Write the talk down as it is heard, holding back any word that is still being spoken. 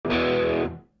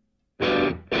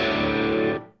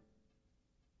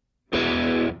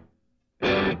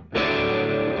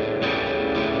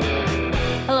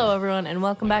and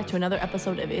welcome back to another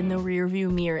episode of In the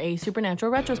Rearview Mirror, a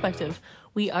supernatural retrospective.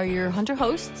 We are your Hunter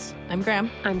hosts. I'm Graham.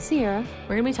 I'm Sierra.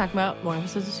 We're going to be talking about more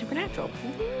episodes of Supernatural.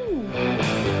 Woo.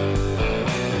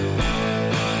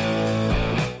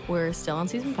 We're still on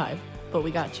season 5, but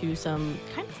we got to some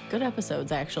kind of good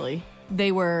episodes, actually.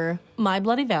 They were My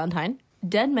Bloody Valentine,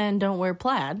 Dead Men Don't Wear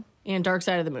Plaid, and Dark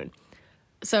Side of the Moon.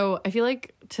 So I feel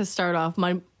like to start off,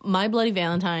 My Bloody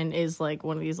Valentine is like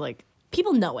one of these, like,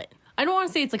 people know it. I don't want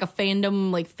to say it's like a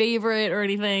fandom like favorite or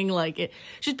anything. Like it,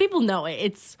 just people know it.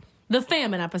 It's the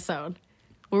famine episode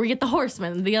where we get the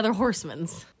horsemen, the other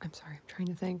horsemans. I'm sorry, I'm trying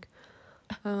to think.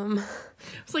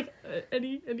 It's like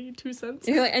any 2 cents.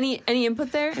 You're like any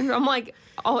input there? And I'm like,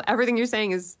 everything you're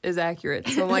saying is accurate.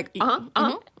 So I'm like,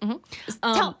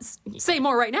 say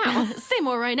more right now. Say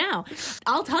more right now.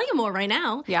 I'll tell you more right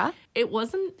now. Yeah? It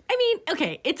wasn't. I mean,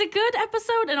 okay, it's a good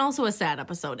episode and also a sad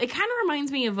episode. It kind of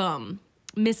reminds me of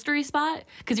Mystery Spot,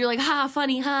 because you're like, ha,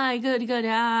 funny, hi, good, and it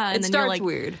then starts you're like,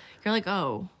 weird. You're like,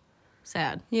 oh,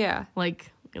 sad. Yeah.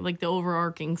 Like the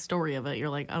overarching story of it. You're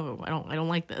like, oh, I don't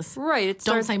like this. Right.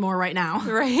 Don't say more right now.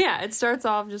 Right. Yeah. It starts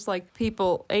off just like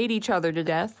people ate each other to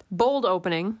death. Bold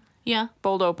opening. Yeah.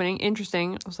 Bold opening.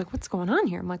 Interesting. I was like, what's going on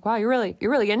here? I'm like, wow, you're really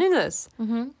getting into this.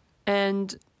 Mm-hmm.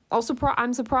 And also,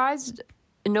 I'm surprised.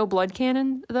 No blood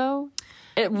cannon though.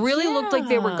 It really looked like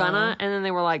they were gonna, and then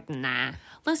they were like, nah.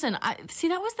 Listen, see,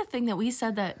 that was the thing that we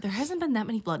said, that there hasn't been that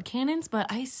many blood cannons, but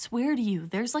I swear to you,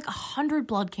 there's like 100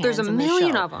 blood cannons. There's a in this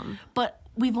million show, of them. But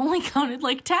we've only counted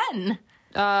like 10.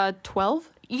 12?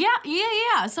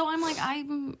 Yeah. So I'm like,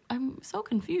 I'm so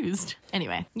confused.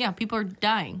 Anyway, yeah, people are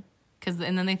dying.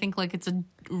 And then they think like it's a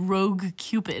rogue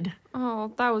Cupid.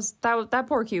 Oh, that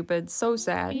poor Cupid. So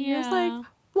sad. Yeah. He was like,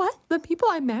 what? The people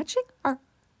I'm matching are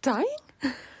dying?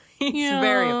 He's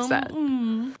very upset.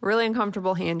 Really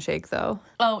uncomfortable handshake, though.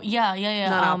 Oh, yeah.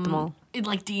 Not optimal.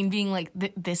 Like Dean being like,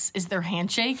 this is their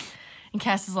handshake. And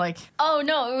Cass is like, oh,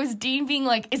 no, it was Dean being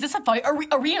like, is this a fight? Are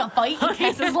we in a fight? And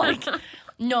Cass is like,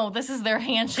 no, this is their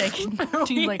handshake. And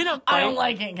Dean's like, I don't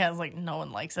like it. And Cass is like, no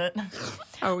one likes it.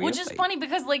 Which is funny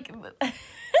because, like...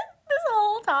 This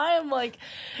whole time, like,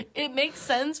 it makes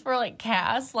sense for, like,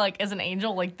 Cass, like, as an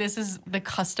angel, like, this is the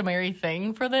customary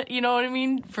thing for the, you know what I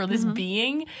mean, for this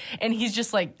being, and he's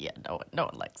just like, yeah, no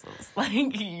one likes this, like,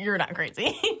 you're not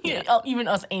crazy. Yeah. Even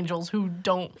us angels who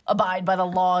don't abide by the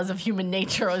laws of human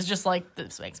nature is just like,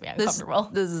 this makes me uncomfortable.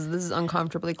 This is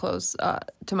uncomfortably close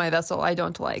to my vessel. I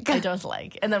don't like.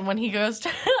 And then when he goes to,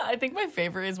 I think my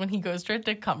favorite is when he goes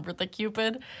to comfort the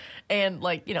Cupid, and,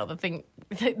 like, you know, the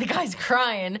guy's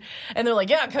crying, and they're like,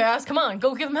 yeah, Cass, come on,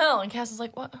 go give him hell. And Cass is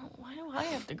like, what? Why do I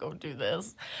have to go do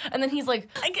this? And then he's like,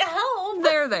 I get help.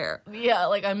 There. Yeah,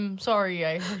 like, I'm sorry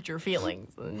I hurt your feelings.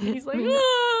 And he's like,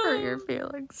 hurt your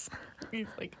feelings. He's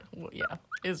like, well, yeah,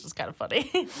 it's just kind of funny.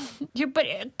 But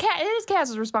it is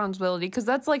Cass's responsibility, because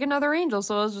that's like another angel.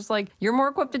 So it's just like, you're more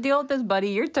equipped to deal with this,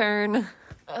 buddy. Your turn.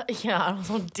 Yeah,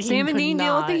 also Dean Sam and Dean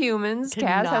deal with the humans.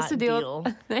 Cass has to deal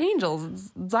with the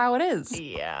angels. That's how it is.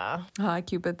 Yeah.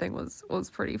 Cupid thing was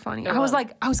pretty funny. I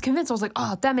was convinced. I was like,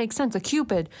 oh, that makes sense. A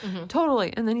Cupid. Mm-hmm.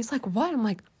 Totally. And then he's like, what? I'm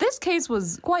like, this case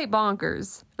was quite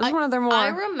bonkers. It was one of their more... I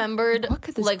remembered, what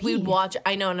could this like, be? we'd watch...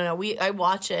 I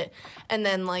watch it, and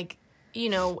then, like, you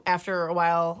know, after a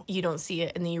while, you don't see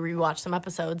it, and then you rewatch some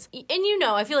episodes. And, you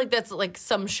know, I feel like that's, like,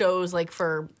 some shows, like,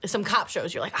 for some cop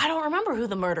shows, you're like, I don't remember who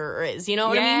the murderer is, you know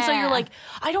what I mean? So you're like,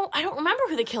 I don't remember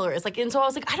who the killer is. Like, and so I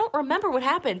was like, I don't remember what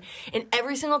happened. And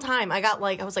every single time I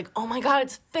was like, oh my God,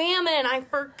 it's famine. I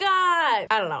forgot.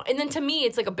 I don't know. And then to me,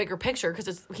 it's, like, a bigger picture,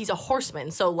 because he's a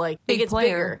horseman, so, like, it gets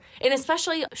bigger. And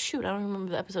especially, I don't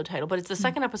remember the episode title, but it's the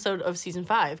second episode of season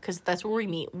 5, because that's where we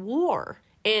meet War.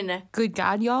 Good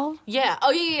God, y'all? Yeah.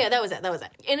 Oh, yeah, that was it.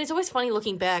 And it's always funny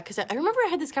looking back, because I remember I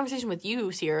had this conversation with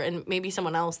you, Sierra, and maybe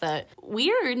someone else, that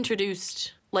we are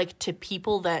introduced, like, to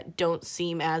people that don't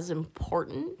seem as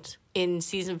important in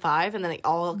season 5, and then it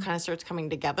all kind of starts coming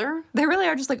together. They really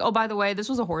are just like, oh, by the way, this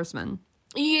was a horseman.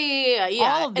 Yeah.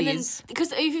 All of these.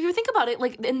 Because if you think about it,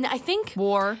 like, and I think...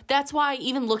 War. That's why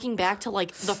even looking back to,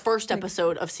 like, the first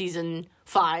episode of season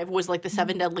 5 was, like, the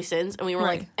 7 deadly sins, and we were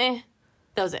like,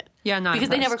 that was it. Yeah, not because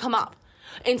impressed. They never come up.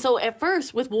 And so at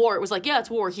first with War, it was like, yeah, it's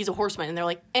War. He's a horseman. And they're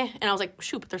like, And I was like,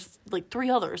 shoot, but there's like 3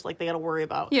 others like they got to worry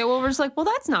about. Yeah, well, we're just like, well,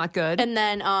 that's not good. And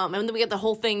then we get the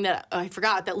whole thing that I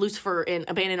forgot, that Lucifer in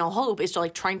Abandon All Hope is to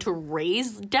like trying to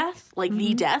raise death, like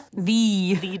the death.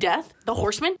 The death. The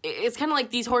horseman. It's kind of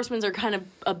like these horsemen are kind of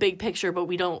a big picture, but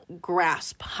we don't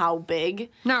grasp how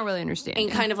big. Not really understanding.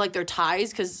 And kind of like their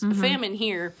ties, because famine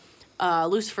here...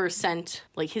 Lucifer sent,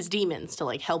 like, his demons to,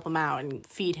 like, help him out and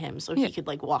feed him so he could,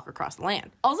 like, walk across the land.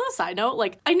 Also, a side note,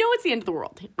 like, I know it's the end of the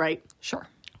world, right? Sure.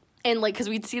 And, like, because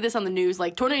we'd see this on the news,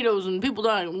 like, tornadoes and people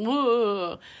dying.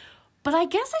 Whoa. But I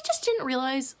guess I just didn't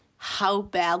realize how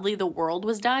badly the world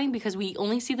was dying because we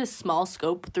only see this small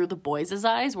scope through the boys'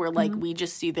 eyes where, like, we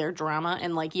just see their drama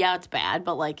and, like, yeah, it's bad,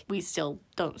 but, like, we still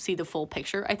don't see the full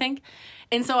picture, I think.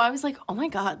 And so I was like, oh my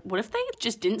God, what if they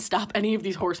just didn't stop any of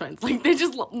these horsemen? Like, they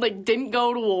just, like, didn't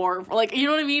go to war. Like, you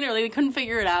know what I mean? Or like, they couldn't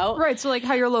figure it out. Right, so, like,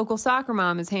 how your local soccer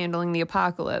mom is handling the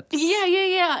apocalypse.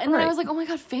 Yeah. And then I was like, oh my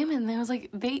God, famine. And I was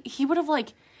like, he would have,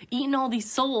 like, eaten all these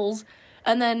souls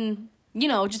and then, you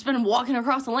know, just been walking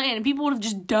across the land and people would have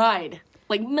just died.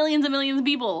 Like, millions and millions of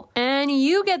people. And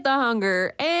you get the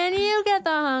hunger.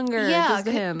 Yeah,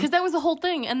 because that was the whole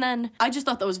thing. And then I just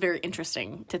thought that was very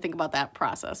interesting to think about that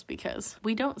process because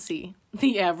we don't see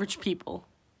the average people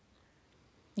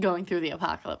going through the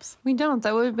apocalypse. We don't.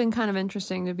 That would have been kind of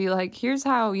interesting to be like, here's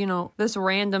how, you know, this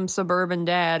random suburban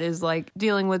dad is, like,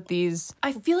 dealing with these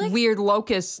I feel like weird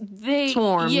locust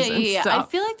swarms and stuff.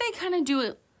 I feel like they kind of do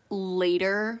it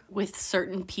later with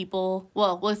certain people.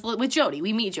 Well, with Jodie.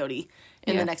 We meet Jodie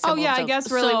in the next couple episodes. I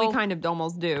guess really we kind of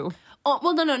almost do. Oh,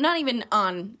 well, no, not even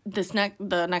on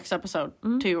the next episode,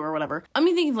 too, or whatever. I'm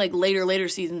thinking, like, later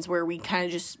seasons where we kind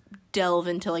of just delve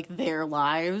into, like, their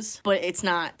lives, but it's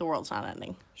not, the world's not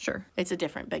ending. Sure. It's a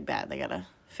different big bad they gotta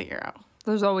figure out.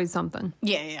 There's always something.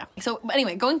 Yeah. So,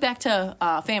 anyway, going back to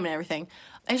famine and everything,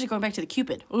 actually going back to the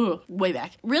Cupid, way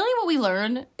back. Really what we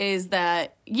learned is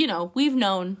that, you know, we've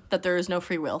known that there is no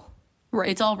free will. Right.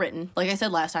 It's all written. Like I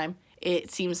said last time.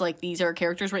 It seems like these are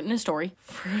characters written in a story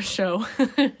for a show.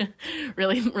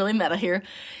 really meta here.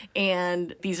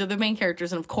 And these are the main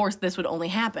characters, and of course this would only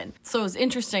happen. So it was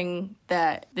interesting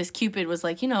that this Cupid was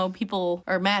like, you know, people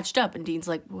are matched up, and Dean's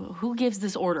like, well, who gives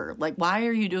this order? Like, why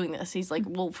are you doing this? He's like,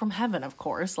 well, from heaven, of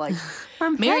course. Like,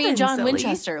 Mary and John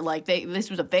Winchester, like,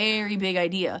 this was a very big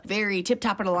idea. Very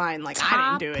tip-top of the line. Like,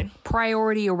 I didn't do it.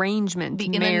 Priority arrangement,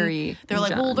 Mary. They're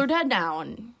like, well, they're dead now,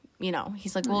 and you know,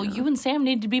 he's like, well, you and Sam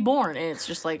need to be born. And it's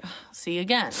just like, see you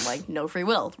again. Like, no free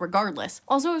will, regardless.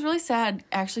 Also, it was really sad,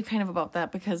 actually, kind of about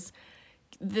that, because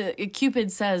the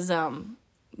Cupid says,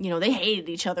 you know, they hated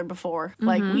each other before.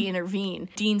 Like, we intervene.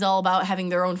 Dean's all about having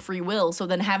their own free will. So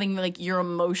then having, like, your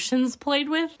emotions played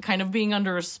with, kind of being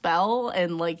under a spell,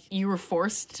 and, like, you were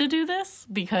forced to do this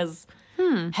because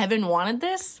heaven wanted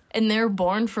this. And they're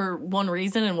born for one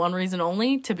reason and one reason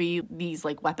only, to be these,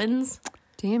 like, weapons.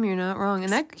 Damn, you're not wrong.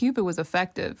 And that Cupid was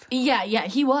effective. Yeah,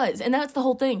 he was. And that's the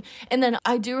whole thing. And then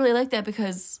I do really like that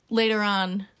because later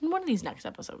on, in one of these next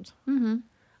episodes,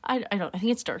 I think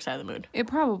it's Dark Side of the Moon. It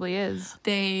probably is.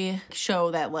 They show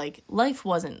that, like, life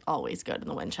wasn't always good in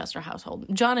the Winchester household.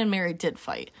 John and Mary did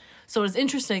fight. So it's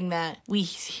interesting that we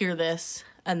hear this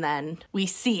and then we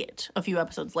see it a few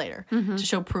episodes later to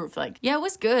show proof, like, yeah, it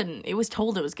was good, and it was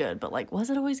told it was good, but, like,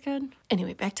 was it always good?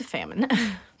 Anyway, back to famine.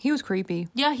 He was creepy.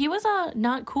 Yeah, he was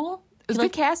not cool. It was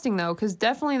good casting, though, because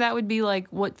definitely that would be, like,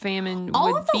 what famine would be.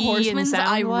 All of the horsemen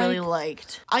I really like.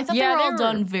 liked. I thought they were all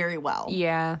done very well.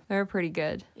 Yeah, they were pretty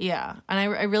good. Yeah, and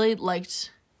I really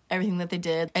liked everything that they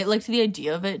did. I liked the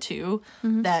idea of it, too,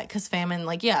 that, because famine,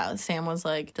 like, yeah, Sam was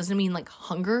like, doesn't it mean, like,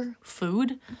 hunger,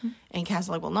 food? And Cass was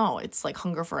like, well, no, it's, like,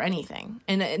 hunger for anything.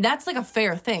 And that's, like, a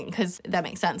fair thing, because that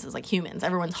makes sense. It's like humans.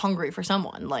 Everyone's hungry for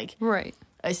someone. Like, right.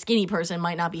 A skinny person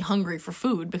might not be hungry for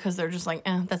food because they're just like,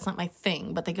 that's not my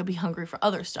thing, but they could be hungry for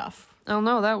other stuff. Oh,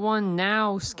 no, that one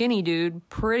now skinny dude,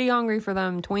 pretty hungry for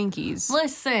them Twinkies.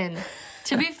 Listen,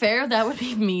 to be fair, that would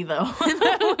be me, though.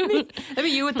 That'd be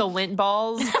you with the lint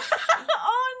balls.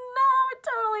 Oh, no, it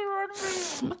totally would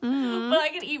be. But I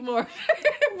could eat more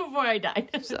before I died.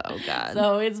 Oh, God.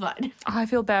 So it's fine. Oh, I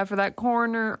feel bad for that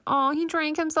coroner. Oh, he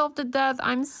drank himself to death.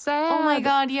 I'm sad. Oh, my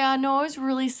God, yeah. No, I was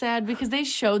really sad because they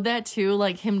showed that, too,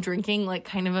 like, him drinking, like,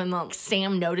 kind of in the, like,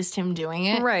 Sam noticed him doing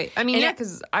it. Right. I mean, and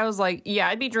because I was like, yeah,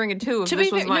 I'd be drinking, too, if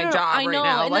this was my job I know. right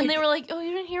now. And then they were like, oh,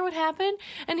 you didn't hear what happened?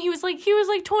 And he was like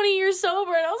 20 years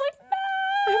sober. And I was like, no.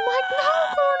 I'm like,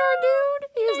 no, coroner dude.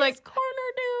 He was like, coroner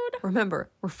dude. Remember,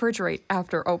 refrigerate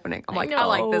after opening. I'm like, I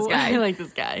like this guy. I like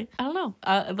this guy. I don't know.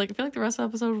 I feel like the rest of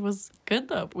the episode was good,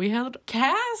 though. We had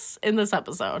Cass in this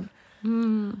episode.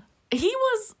 He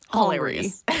was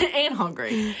hilarious and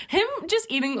hungry. Him just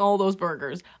eating all those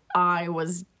burgers, I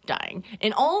was dying.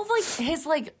 And all of, like, his,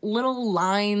 like, little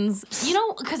lines, you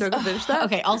know, because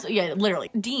okay, also, yeah, literally,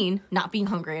 Dean not being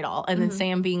hungry at all, and then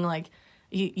Sam being like,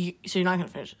 so you're not gonna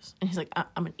finish this? And he's like, I'm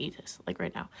gonna eat this, like,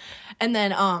 right now. And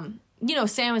then you know,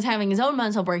 Sam is having his own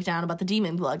mental breakdown about the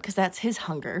demon blood because that's his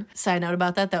hunger. Side note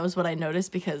about that was what I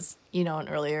noticed because, you know, and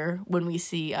earlier when we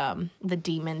see the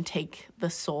demon take the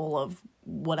soul of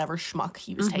whatever schmuck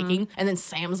he was taking, and then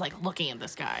Sam's like looking at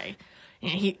this guy,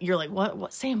 And you're like,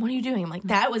 what, Sam, what are you doing? I'm like,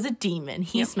 that was a demon.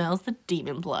 He smells the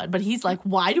demon blood. But he's like,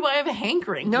 why do I have a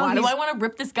hankering? Why do I want to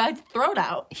rip this guy's throat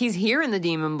out? He's hearing the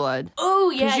demon blood. Oh,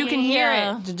 yeah. Because you can hear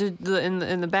it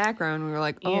in the background. We were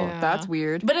like, oh, that's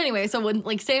weird. But anyway, so when,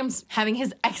 like, Sam's having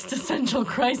his existential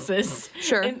crisis.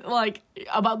 Sure. And, like,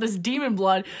 about this demon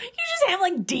blood, you just have,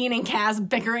 like, Dean and Cass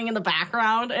bickering in the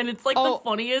background. And it's, like, the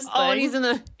funniest thing. Oh, and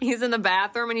he's in the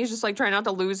bathroom, and he's just, like, trying not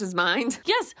to lose his mind.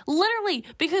 Yes, literally,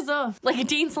 because of, like,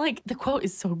 Dean's like, the quote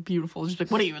is so beautiful. Just like,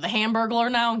 what are you, the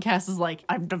Hamburglar now? And Cass is like,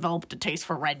 I've developed a taste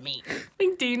for red meat. I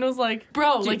think Dean was like,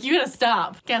 bro, like, you gotta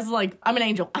stop. Cass is like, I'm an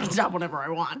angel. I can stop whenever I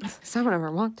want. Stop whenever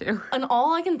I want to. And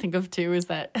all I can think of, too, is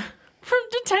that from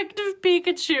Detective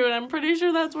Pikachu, and I'm pretty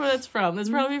sure that's where that's from. It's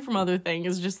probably from other things.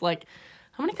 It's just like,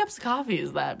 how many cups of coffee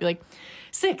is that? Be like,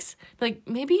 6. Be like,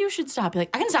 maybe you should stop. Be like,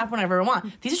 I can stop whenever I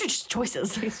want. These are just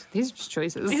choices. These are just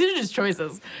choices. These are just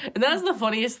choices. And that's the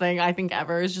funniest thing I think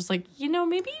ever is just like,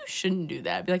 maybe you shouldn't do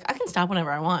that. Be like, I can stop whenever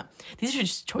I want. These are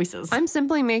just choices. I'm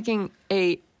simply making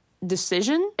a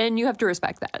decision, and you have to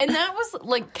respect that. And that was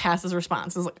like Cass's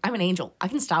response. Is like, I'm an angel. I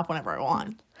can stop whenever I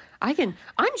want. I'm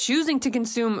choosing to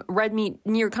consume red meat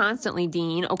near constantly,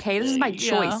 Dean. Okay, this is my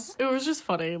choice. It was just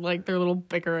funny, like their little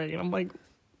bickering, and I'm like,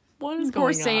 what is going on?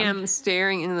 Poor Sam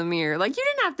staring into the mirror. Like, you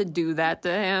didn't have to do that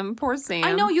to him. Poor Sam.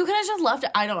 I know, you could have just left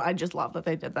it. I just love that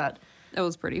they did that. It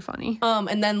was pretty funny.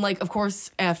 And then, like, of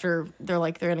course, after they're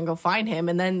gonna go find him,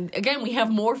 and then again we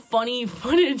have more funny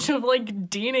footage of like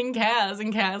Dean and Cass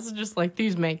is just like,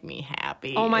 these make me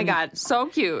happy. Oh my god, so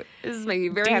cute. This is making me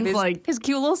very Dean's happy. like, his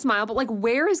cute little smile, but like,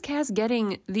 where is Cass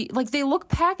getting they look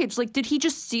packaged? Like, did he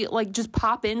just just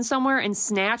pop in somewhere and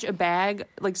snatch a bag,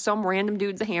 like some random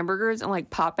dude's hamburgers, and like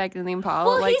pop back into the Impala?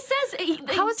 Well, like, he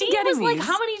says, how is he Dean getting was these? like,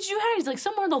 how many did you have? He's like,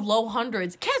 somewhere in the low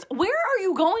hundreds. Cass, where are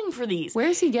you going for these? Where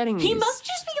is he getting these? He must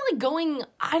just be like going,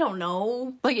 I don't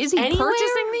know. Like, is he anywhere?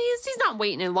 purchasing these? He's not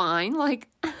waiting in line. Like,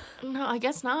 no, I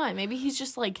guess not. Maybe he's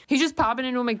just like, he's just popping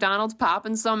into a McDonald's,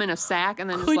 popping some in a sack, and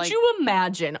then just like, could you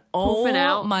imagine? Oh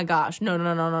out? My gosh.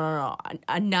 No.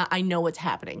 I know what's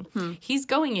happening. He's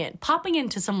going in, popping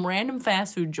into some random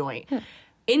fast food joint.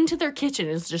 Into their kitchen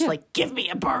is just like, give me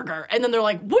a burger. And then they're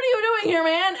like, what are you doing here,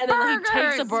 man? And then he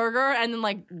takes a burger and then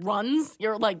like runs,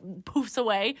 you're like poofs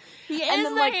away. He and is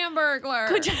then, the like, Hamburglar.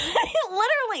 Could you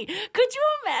literally, could you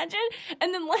imagine?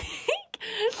 And then like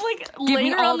give later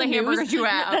me all on the news, hamburgers you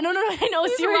have. No, I know,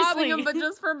 He's seriously. robbing them, but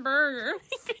just for burgers.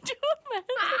 Could you imagine?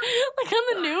 Like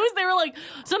on the news, they were like,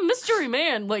 some mystery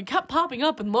man like kept popping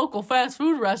up in local fast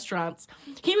food restaurants.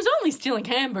 He was only stealing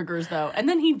hamburgers though, and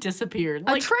then he disappeared.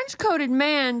 A Like, trench-coated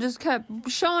man just kept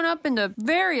showing up into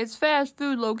various fast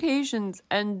food locations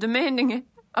and demanding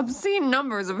obscene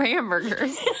numbers of hamburgers.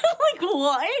 like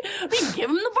what? I mean, give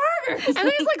him the burgers. And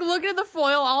then he's like looking at the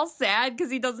foil all sad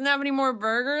because he doesn't have any more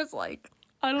burgers. Like,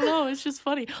 I don't know. It's just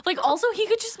funny. Like, also, he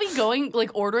could just be going, like,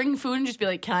 ordering food and just be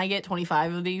like, can I get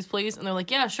 25 of these, please? And they're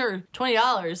like, yeah, sure,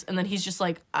 $20. And then he's just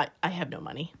like, I have no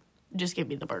money. Just give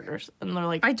me the burgers. And they're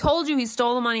like, I told you he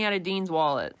stole the money out of Dean's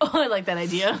wallet. oh, I like that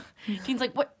idea. Dean's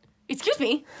like, what? Excuse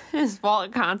me? His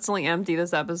wallet constantly empty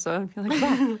this episode. You're like,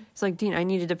 yeah. It's like, Dean, I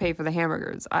needed to pay for the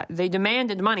hamburgers. They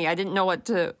demanded money. I didn't know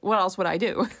what else would I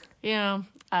do? Yeah.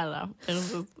 I don't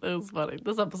know. It was funny.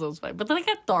 This episode's funny. But then it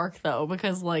got dark, though,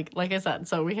 because, like I said,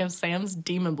 so we have Sam's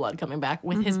demon blood coming back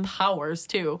with his powers,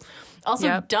 too.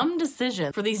 Also, dumb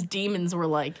decision for these demons were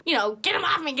like, get him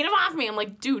off me. I'm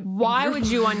like, dude. Why would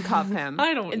you uncuff him?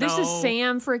 I don't know. This is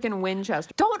Sam freaking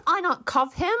Winchester. Don't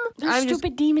uncuff him? They're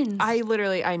stupid demons. I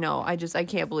know. I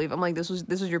can't believe. I'm like, this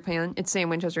was your plan. It's Sam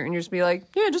Winchester. And you're just be like,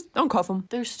 yeah, just uncuff him.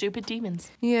 They're stupid demons.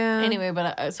 Yeah. Anyway,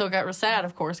 but so it got sad,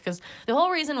 of course, because the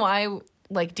whole reason why,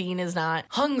 like, Dean is not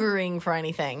hungering for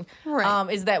anything, right,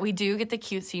 is that we do get the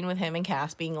cute scene with him and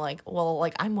Cass being like, well,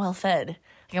 like, I'm well fed.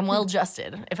 Like, I'm well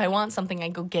adjusted. If I want something, I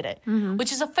go get it.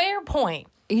 Which is a fair point.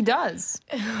 He does.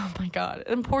 Oh, my God.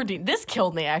 And poor Dean. This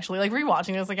killed me, actually. Like,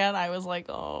 rewatching this again, I was like,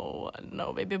 oh,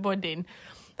 no, baby boy Dean.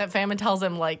 That famine tells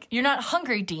him, like, you're not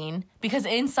hungry, Dean, because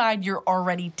inside you're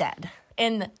already dead.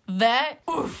 And that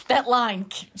line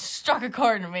struck a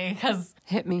chord in me because...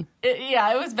 Hit me.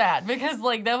 It was bad because,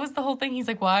 like, that was the whole thing. He's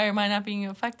like, why am I not being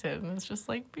affected? And it's just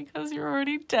like, because you're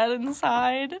already dead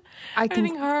inside.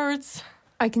 Everything hurts.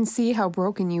 I can see how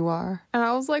broken you are. And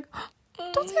I was like...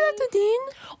 Don't say that to Dean.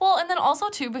 Well, and then also,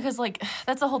 too, because, like,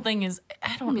 that's the whole thing is,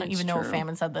 I don't even know if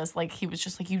Famine said this. Like, he was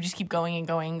just like, you just keep going and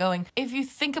going and going. If you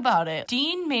think about it,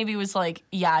 Dean maybe was like,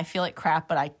 yeah, I feel like crap,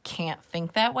 but I can't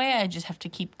think that way. I just have to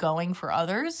keep going for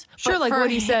others. Sure, but like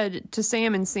what he said to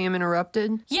Sam and Sam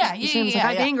interrupted. Yeah. Sam's like,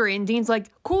 I'm angry. And Dean's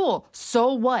like, cool,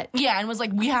 so what? Yeah, and was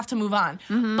like, we have to move on.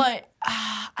 But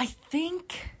I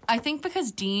think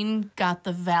because Dean got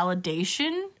the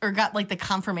validation or got like the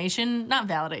confirmation, not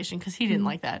validation because he didn't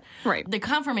like that. Right. The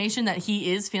confirmation that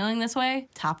he is feeling this way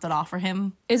topped it off for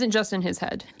him. Isn't just in his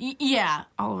head. Yeah.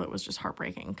 All of it was just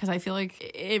heartbreaking because I feel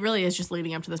like it really is just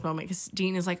leading up to this moment because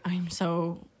Dean is like, I'm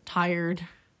so tired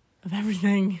of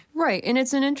everything. Right. And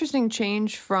it's an interesting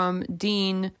change from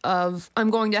Dean of I'm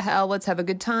going to hell, let's have a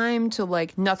good time, to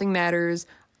like nothing matters,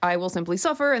 I will simply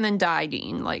suffer and then die,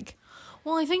 Dean. Like,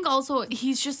 well, I think also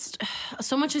he's just,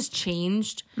 so much has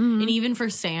changed. And even for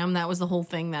Sam, that was the whole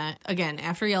thing that, again,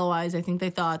 after Yellow Eyes, I think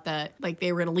they thought that, like,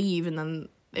 they were going to leave and then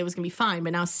it was going to be fine.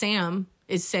 But now Sam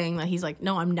is saying that he's like,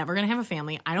 no, I'm never going to have a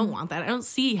family. I don't want that. I don't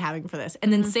see having for this.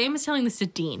 And then Sam is telling this to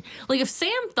Dean. Like, if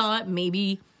Sam thought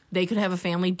maybe they could have a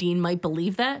family, Dean might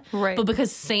believe that. Right. But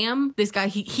because Sam, this guy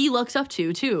he looks up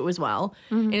to, too, as well.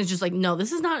 And it's just like, no,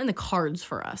 this is not in the cards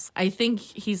for us. I think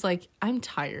he's like, I'm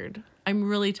tired. I'm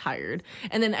really tired.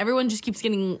 And then everyone just keeps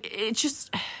getting, it's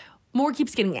just, more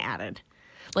keeps getting added.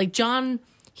 Like John,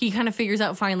 he kind of figures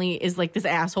out finally is like this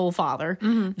asshole father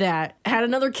that had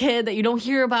another kid that you don't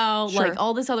hear about, Sure. like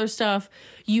all this other stuff.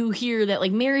 You hear that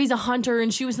like Mary's a hunter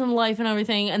and she was in life and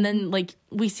everything. And then like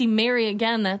we see Mary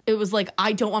again that it was like,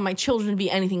 I don't want my children to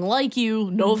be anything like you.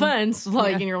 No offense.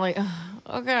 Like, and you're like,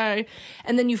 okay.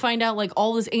 And then you find out like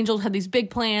all this angels had these big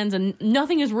plans and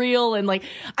nothing is real. And like,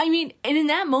 I mean, and in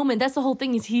that moment, that's the whole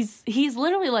thing is he's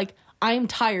literally like, I am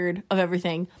tired of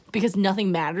everything because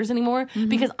nothing matters anymore.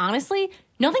 Because honestly,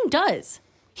 nothing does.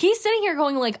 He's sitting here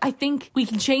going like, I think we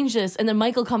can change this. And then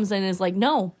Michael comes in and is like,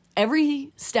 no,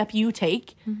 every step you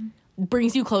take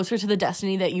brings you closer to the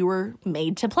destiny that you were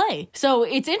made to play. So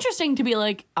it's interesting to be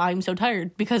like, I'm so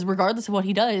tired because regardless of what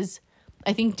he does,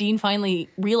 I think Dean finally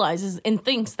realizes and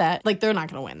thinks that, like, they're not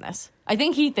going to win this. I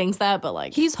think he thinks that, but,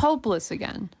 like... He's hopeless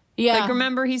again. Yeah. Like,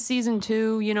 remember, he's season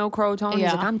 2, you know, Crow-Tone.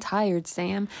 He's like, I'm tired,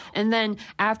 Sam. And then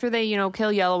after they, you know,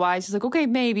 kill Yellow Eyes, he's like, okay,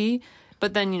 maybe.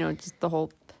 But then, you know, just the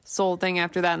whole soul thing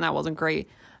after that, and that wasn't great.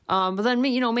 But then,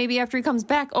 you know, maybe after he comes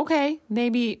back, okay,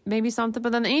 maybe something.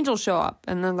 But then the angels show up,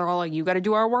 and then they're all like, you got to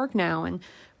do our work now, and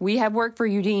we have work for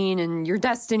you, Dean, and your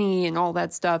destiny, and all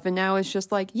that stuff. And now it's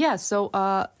just like, yeah, so,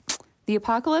 the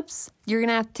apocalypse, you're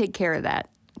gonna have to take care of that.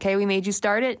 Okay, we made you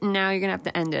start it, and now you're gonna have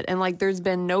to end it. And like, there's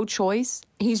been no choice.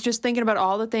 He's just thinking about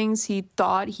all the things he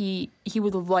thought he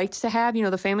would have liked to have. You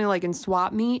know, the family, like in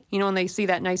Swap Meet. You know, when they see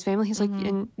that nice family, he's like,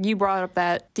 and you brought up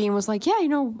that Dean was like, yeah, you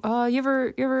know, you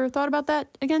ever thought about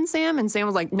that again, Sam? And Sam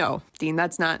was like, no, Dean,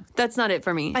 that's not it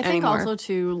for me. I think anymore. also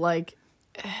too, like,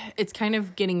 it's kind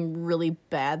of getting really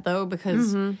bad though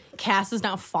because Cass is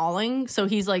now falling. So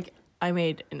he's like, I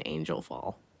made an angel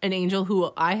fall. An angel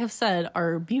who I have said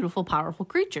are beautiful, powerful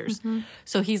creatures.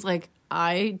 So he's like,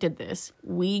 I did this.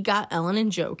 We got Ellen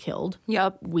and Joe killed.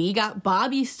 Yep. We got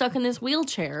Bobby stuck in this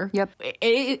wheelchair. Yep.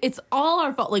 It's all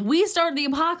our fault. Like, we started the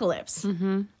apocalypse.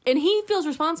 And he feels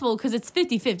responsible because it's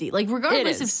 50-50. Like,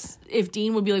 regardless if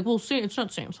Dean would be like, well, it's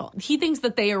not Sam's fault. He thinks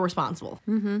that they are responsible,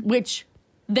 which...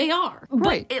 They are.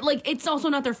 Right. But it's also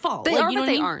not their fault. They like, are, you know but what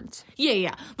I they mean? aren't.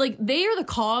 Yeah. Like, they are the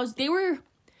cause. They were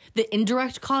the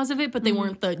indirect cause of it, but they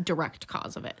weren't the direct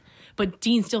cause of it. But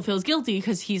Dean still feels guilty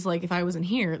because he's like, if I wasn't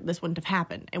here, this wouldn't have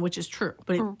happened, and which is true.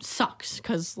 But it sucks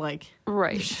because, like,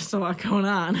 there's just a lot going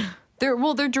on. They're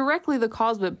directly the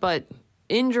cause of it, but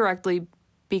indirectly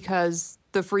because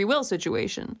the free will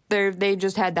situation. They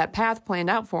just had that path planned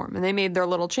out for them, and they made their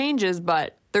little changes,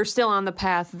 but they're still on the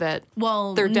path that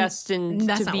they're destined to be.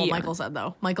 That's not what Michael said,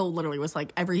 though. Michael literally was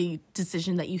like, every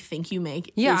decision that you think you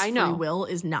make I know. free will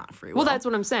is not free will. Well, that's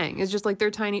what I'm saying. It's just like they're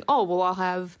tiny, I'll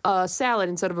have a salad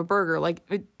instead of a burger. Like,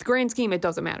 the grand scheme, it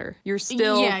doesn't matter. You're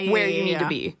still where you need to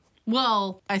be.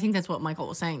 Well, I think that's what Michael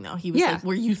was saying, though. He was like,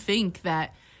 where you think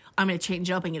that I'm going to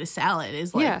change up and get a salad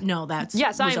is like, no, that's...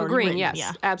 Yes, I am agreeing. Written. Yes,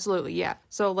 yeah. absolutely, yeah.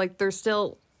 So, like, they're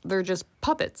just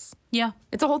puppets. Yeah.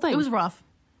 It's a whole thing. It was rough.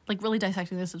 Like, really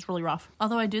dissecting this, it's really rough.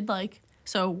 Although I did like...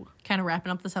 So, kind of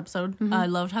wrapping up this episode, I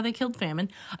loved how they killed Famine.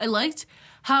 I liked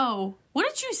how... What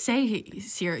did you say,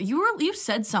 Sierra? You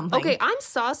said something. Okay, I'm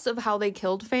sus of how they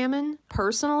killed Famine,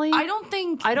 personally. I don't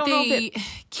know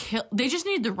if they just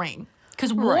needed the ring.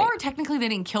 Because War, technically, they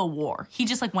didn't kill War. He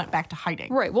just, like, went back to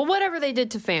hiding. Right. Well, whatever they did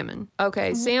to Famine.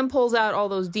 Okay, Sam pulls out all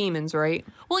those demons, right?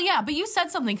 Well, yeah, but you said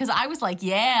something, because I was like,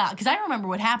 yeah. Because I remember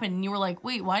what happened, and you were like,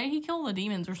 wait, why did he kill the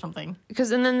demons or something?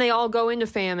 And then they all go into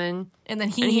Famine. And then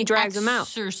he drags them out.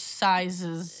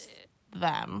 Exorcises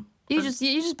them. He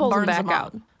just pulls them back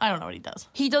out. I don't know what he does.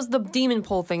 He does the demon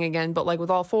pull thing again, but, like,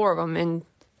 with all 4 of them, and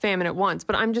Famine at once.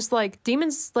 But I'm just like,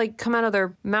 demons like come out of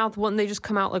their mouth, wouldn't they just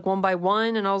come out like one by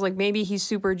one? And I was like, maybe he's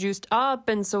super juiced up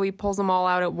and so he pulls them all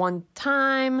out at one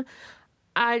time.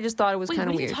 I just thought it was kind of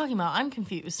What are weird. you talking about? I'm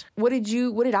confused. What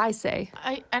did I say?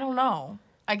 I don't know.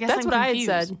 I guess That's I'm what confused.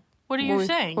 I had said. What are you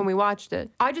saying? When we watched it.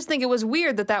 I just think it was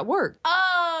weird that worked.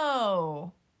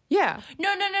 Oh. Yeah. No.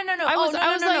 I was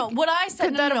No. like, What I said,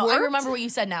 could that have I worked? remember what you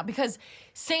said now because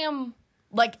Sam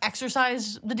like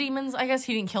exorcised the demons. I guess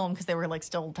he didn't kill them because they were like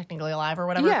still technically alive or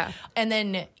whatever. Yeah. And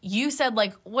then you said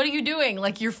like, "What are you doing?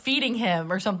 Like you're feeding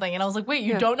him or something." And I was like, "Wait,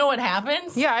 you don't know what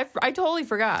happens?" Yeah, I totally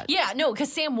forgot. Yeah, no,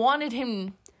 because Sam wanted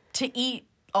him to eat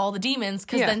all the demons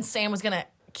because then Sam was gonna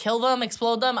kill them,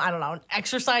 explode them. I don't know,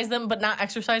 exorcise them, but not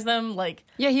exorcise them. Like,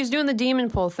 Yeah, he was doing the demon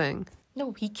pull thing.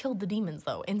 no, he killed the demons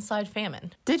though inside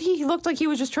Famine. Did he? He looked like he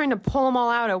was just trying to pull them all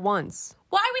out at once.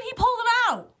 Why would he pull them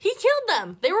out? He killed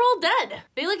them. They were all dead.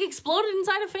 They like exploded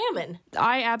inside of Famine.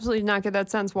 I absolutely did not get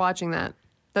that sense watching that.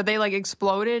 That they like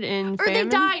exploded in Or Famine. they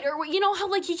died, or you know how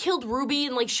like he killed Ruby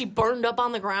and like she burned up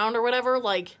on the ground or whatever.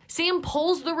 Like Sam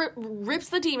pulls rips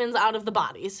the demons out of the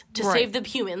bodies to save the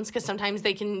humans because sometimes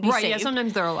they can be saved. Yeah,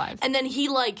 sometimes they're alive. And then he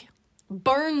like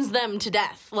burns them to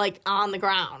death, like on the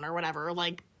ground or whatever.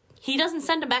 Like he doesn't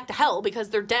send them back to hell because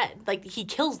they're dead. Like he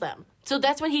kills them. So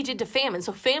that's what he did to Famine.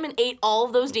 So Famine ate all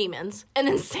of those demons, and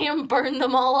then Sam burned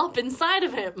them all up inside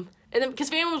of him. And then because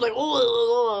Famine was like,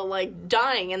 oh, like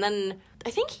dying, and then I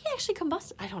think he actually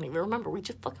combusted. I don't even remember. We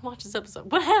just fucking watched this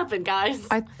episode. What happened, guys?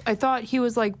 I thought he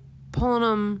was like pulling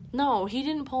them. No, he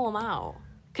didn't pull them out.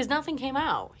 Because nothing came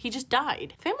out. He just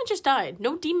died. Famine just died.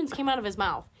 No demons came out of his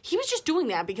mouth. He was just doing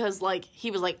that because, like, he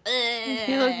was like, ugh.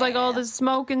 He looked like all the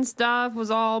smoke and stuff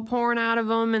was all pouring out of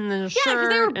him, and the shirt. Yeah, because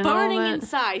they were and all burning that.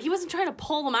 inside. He wasn't trying to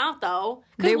pull them out, though.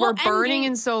 They were burning,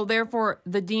 and so therefore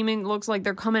the demon looks like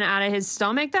they're coming out of his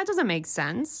stomach. That doesn't make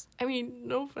sense. I mean,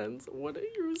 no offense. What are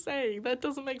you saying? That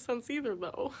doesn't make sense either,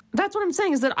 though. That's what I'm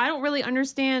saying, is that I don't really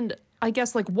understand, I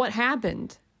guess, like, what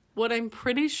happened. What I'm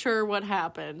pretty sure what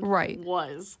happened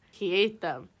was he ate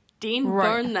them. Dean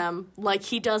burned them like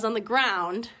he does on the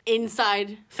ground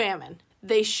inside Famine.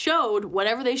 They showed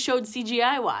whatever they showed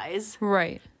CGI-wise.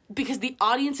 Right. Because the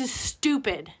audience is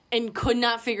stupid and could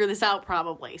not figure this out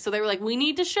probably. So they were like, we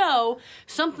need to show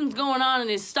something's going on in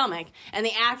his stomach. And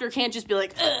the actor can't just be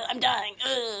like, I'm dying.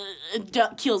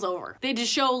 Keel's over. They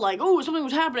just show like, oh, something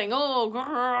was happening. Oh,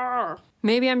 grrr.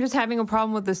 Maybe I'm just having a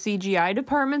problem with the CGI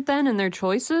department then and their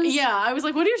choices. Yeah, I was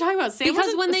like, what are you talking about?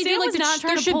 Because when they do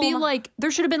like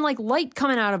there should have been like light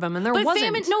coming out of him, and there wasn't.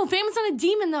 Famine's not a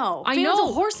demon though. I Famine's know.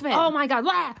 a horseman. Oh my god!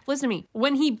 Blah! Listen to me.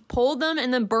 When he pulled them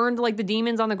and then burned like the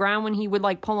demons on the ground, when he would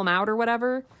like pull them out or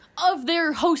whatever. Of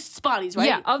their hosts' bodies, right?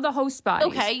 Yeah, of the host bodies.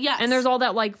 Okay, yes. And there's all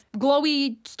that like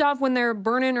glowy stuff when they're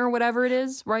burning or whatever it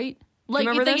is, right? Like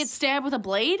if they get stabbed with a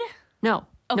blade? No.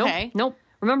 Okay. Nope.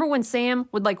 Remember when Sam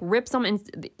would like rip some,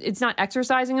 and it's not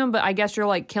exercising him, but I guess you're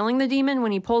like killing the demon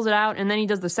when he pulls it out and then he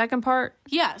does the second part?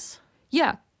 Yes.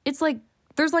 Yeah. It's like,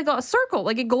 there's like a circle,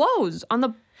 like it glows on the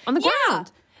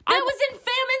ground. That was in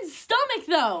Famine's stomach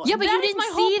though. Yeah, but that you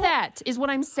didn't see that, is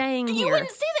what I'm saying here. You wouldn't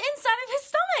see the inside of his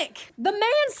stomach. The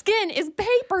man's skin is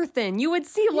paper thin. You would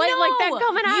see light like that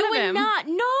coming out of him. You would not.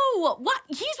 No. What?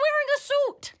 He's wearing a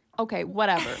suit. Okay,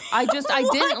 whatever. I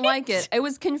didn't like it. It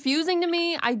was confusing to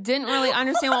me. I didn't really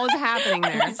understand what was happening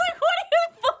there. I was like, what are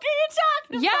you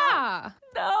fucking talking Yeah.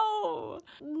 about?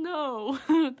 No.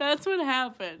 That's what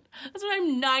happened. That's what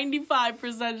I'm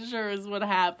 95% sure is what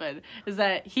happened. Is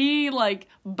that he, like,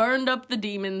 burned up the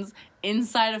demons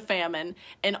inside of Famine,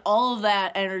 and all of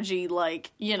that energy,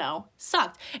 like, you know,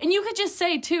 sucked. And you could just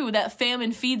say, too, that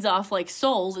Famine feeds off, like,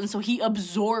 souls, and so he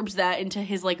absorbs that into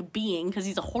his, like, being, because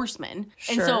he's a horseman.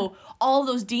 Sure. And so all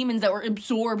those demons that were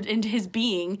absorbed into his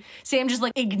being, Sam just,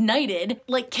 like, ignited,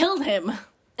 like, killed him.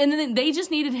 And then they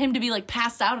just needed him to be, like,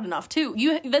 passed out enough, too.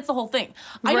 That's the whole thing.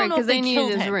 I don't know if they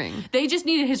killed his ring. They just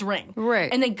needed his ring.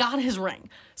 Right. And they got his ring.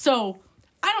 So,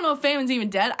 I don't know if Famine's even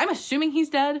dead. I'm assuming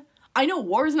he's dead. I know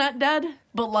War's not dead,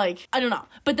 but, like, I don't know.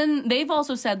 But then they've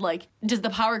also said, like, does the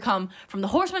power come from the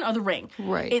horseman or the ring?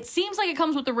 Right. It seems like it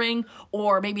comes with the ring,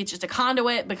 or maybe it's just a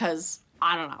conduit, because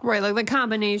I don't know. Right, like the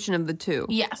combination of the two.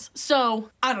 Yes.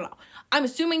 So, I don't know. I'm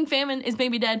assuming Famine is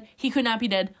maybe dead. He could not be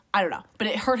dead. I don't know. But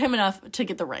it hurt him enough to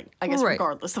get the ring, I guess,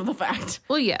 regardless of the fact.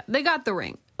 Well, yeah, they got the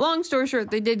ring. Long story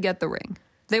short, they did get the ring.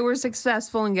 They were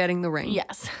successful in getting the ring.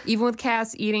 Yes. Even with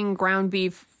Cass eating ground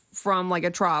beef from, like, a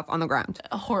trough on the ground.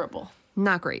 Horrible.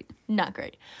 Not great. Not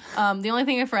great. The only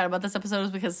thing I forgot about this episode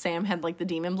was because Sam had, like, the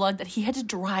demon blood that he had to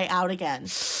dry out again.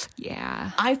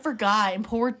 Yeah. I forgot, and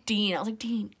poor Dean. I was like,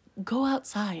 Dean, go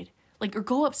outside. Like, or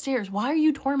go upstairs. Why are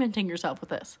you tormenting yourself with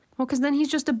this? Well, because then he's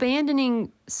just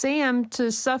abandoning Sam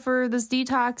to suffer this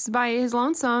detox by his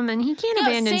lonesome, and he can't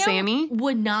abandon Sammy.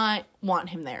 Would not want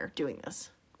him there doing this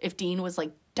if Dean was,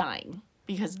 like, dying.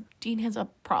 Because Dean has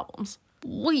problems.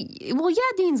 well,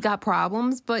 yeah, Dean's got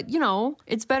problems, but, you know,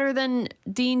 it's better than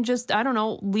Dean just, I don't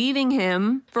know, leaving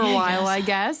him for a while, I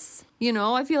guess. You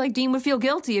know, I feel like Dean would feel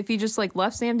guilty if he just, like,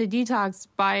 left Sam to detox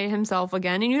by himself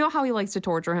again. And you know how he likes to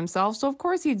torture himself, so of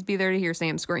course he'd be there to hear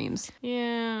Sam screams.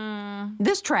 Yeah.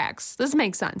 This tracks. This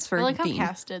makes sense for I like Dean. how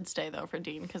Cass did stay, though, for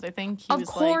Dean, because I think he of was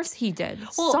course he did.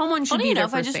 Well, someone should be there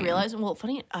for I just Sam. realized, well,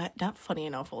 not funny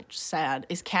enough, well, sad,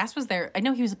 is Cass was there. I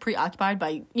know he was preoccupied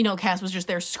by, you know, Cass was just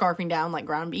there scarfing down, like,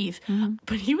 ground beef.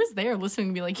 But he was there listening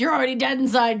to be like, you're already dead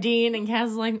inside, Dean. And Cass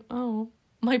is like, oh,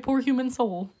 my poor human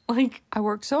soul. Like, I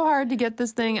worked so hard to get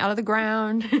this thing out of the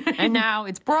ground, and now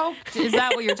it's broke. Is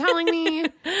that what you're telling me?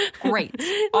 Great.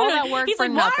 All that work he's for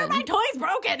like, nothing. why are my toys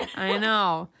broken? I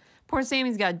know. Poor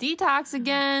Sammy's got detox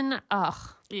again. Ugh.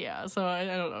 Yeah, so I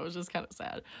don't know. It was just kind of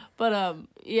sad. But,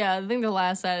 yeah, I think the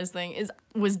last saddest thing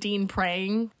was Dean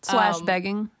praying. /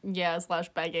 begging. Yeah,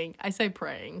 / begging. I say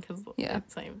praying because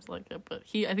it seems like it. But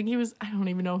I think he was, I don't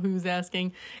even know who was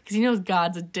asking because he knows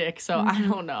God's a dick, so I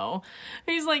don't know.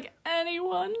 He's like,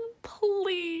 anyone,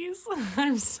 please.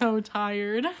 I'm so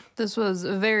tired. This was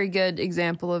a very good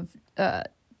example of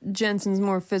Jensen's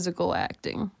more physical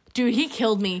acting. Dude, he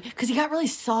killed me because he got really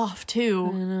soft too.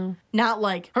 I know. Not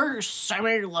like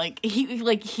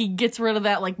he gets rid of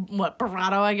that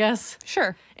bravado, I guess.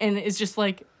 Sure. And it's just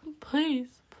like, please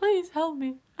help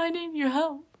me. I need your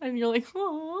help. And you're like,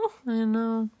 oh, I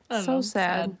know. So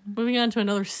sad. Moving on to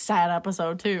another sad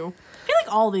episode too. I feel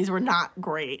like all these were not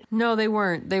great. No, they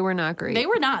weren't. They were not great. They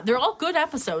were not. They're all good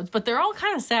episodes, but they're all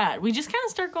kind of sad. We just kind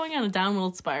of start going on a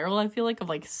downward spiral, I feel like, of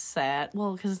like sad.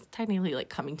 Well, because it's technically like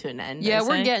coming to an end. Yeah,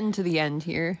 we're getting to the end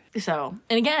here. So,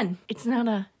 and again, it's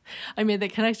not I made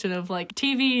that connection of like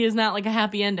TV is not like a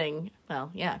happy ending.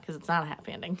 Well, yeah, because it's not a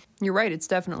happy ending. You're right. It's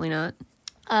definitely not.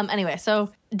 Anyway,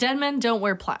 so dead men don't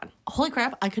wear plaid. Holy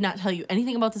crap, I could not tell you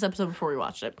anything about this episode before we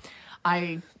watched it.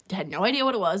 I had no idea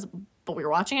what it was, but we were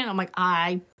watching it and I'm like,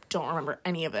 I don't remember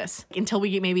any of this until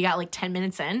we maybe got like 10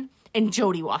 minutes in and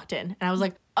Jody walked in and I was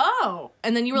like, oh.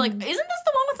 And then you were like, isn't this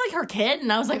the one with like her kid?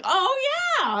 And I was like, oh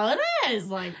yeah, it is.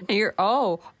 Like, and you're,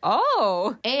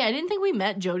 oh. Hey, I didn't think we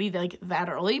met Jody like that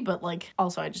early, but like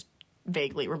also I just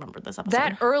vaguely remembered this episode.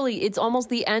 That early? It's almost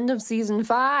the end of season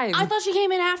 5. I thought she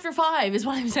came in after 5 is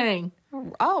what I'm saying.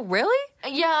 Oh, really?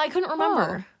 Yeah, I couldn't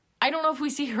remember. I don't know if we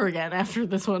see her again after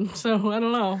this one, so I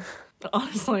don't know.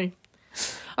 Honestly.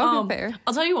 Okay, fair.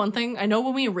 I'll tell you one thing. I know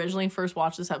when we originally first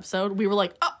watched this episode, we were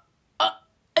like,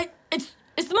 it's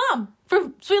the mom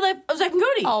from Sweet Life of Zack and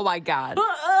Cody. Oh my God.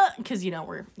 Because, you know,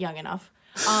 we're young enough.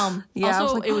 Yeah,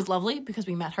 also, it was lovely because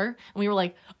we met her and we were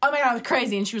like, oh my God, it was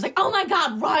crazy. And she was like, oh my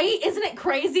God, right? Isn't it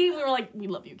crazy? We were like, we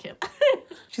love you, Kim.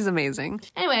 She's amazing.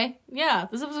 Anyway, yeah,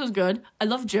 this episode was good. I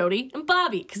love Jody and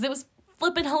Bobby because it was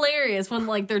flippin' hilarious when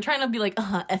like they're trying to be like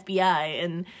FBI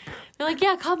and they're like,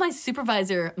 yeah, call my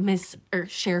supervisor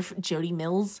Sheriff Jody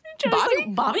Mills.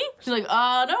 Bobby? She's like, no,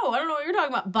 I don't know what you're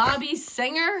talking about. Bobby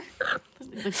Singer?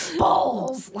 Like,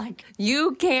 balls. Like,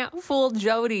 you can't fool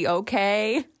Jody,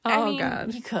 okay? I mean,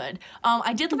 God. You could.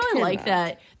 I did really like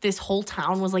that this whole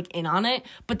town was like in on it,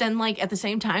 but then like at the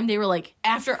same time they were like,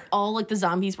 after all like the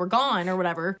zombies were gone or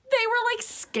whatever, they were like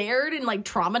scared and like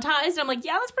traumatized. And I'm like,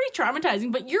 yeah, that's pretty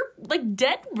traumatizing, but your like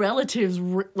dead relatives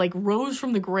like rose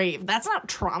from the grave. That's not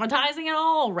traumatizing at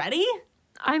all already.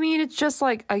 I mean, it's just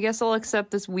like, I guess I'll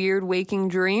accept this weird waking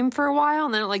dream for a while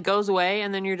and then it like goes away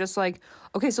and then you're just like,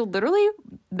 okay, so literally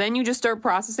then you just start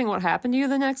processing what happened to you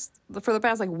for the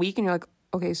past like week and you're like,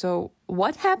 okay, so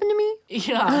what happened to me?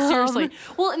 Yeah, seriously.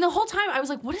 Well, and the whole time I was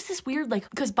like, what is this weird, like,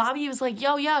 because Bobby was like,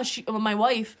 yo, yeah, my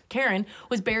wife, Karen,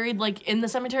 was buried, like, in the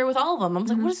cemetery with all of them. I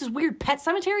was like, what is this weird pet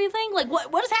cemetery thing? Like,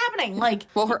 what is happening? Like,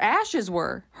 well, her ashes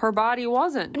were. Her body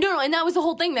wasn't. No, and that was the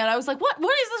whole thing that I was like, what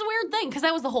is this weird thing? Because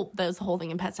that was the whole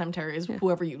thing in pet cemetery is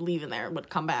whoever you leave in there would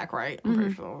come back, right? I'm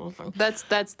pretty sure. That's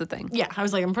the thing. Yeah, I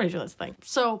was like, I'm pretty sure that's the thing.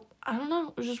 So, I don't know.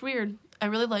 It was just weird. I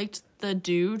really liked the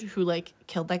dude who, like,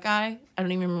 killed that guy. I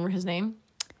don't even remember his name.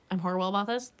 I'm horrible about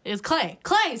this. It was Clay.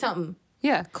 Clay something.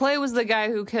 Yeah, Clay was the guy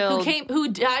who killed... Who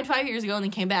died 5 years ago and then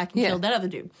came back and killed that other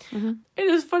dude. And it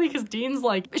was funny because Dean's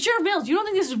like, Sheriff Mills, you don't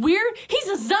think this is weird? He's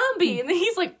a zombie. And then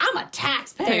he's like, I'm a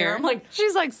taxpayer. I'm like...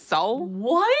 She's like, so?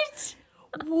 What?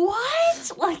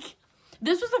 Like...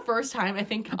 This was the first time I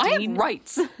think Dean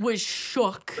was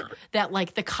shook that,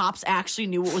 like, the cops actually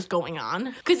knew what was going on.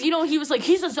 Because, you know, he was like,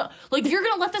 you're going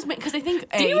to let this man... Because I think...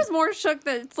 Dean was more shook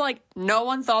that it's like, no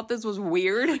one thought this was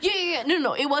weird. Yeah.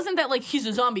 No. It wasn't that, like, he's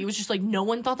a zombie. It was just, like, no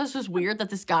one thought this was weird that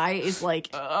this guy is,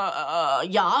 like,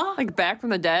 yeah. Like, back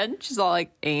from the dead? She's all like,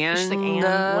 and... She's like,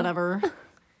 and whatever.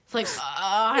 It's like,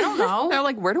 I don't know. They're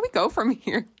like, where do we go from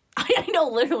here? I know,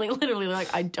 literally,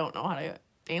 like, I don't know how to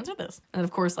answer this. And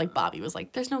of course, like, Bobby was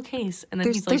like, there's no case. And then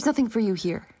he's like, there's nothing for you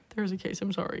here. There's a case,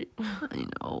 I'm sorry. I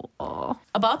know. Oh.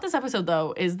 About this episode,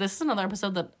 though, is this is another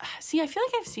episode that, see, I feel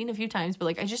like I've seen a few times, but,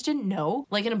 like, I just didn't know.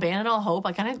 Like, in Abandon All Hope,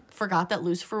 I kind of forgot that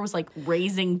Lucifer was, like,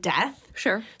 raising death.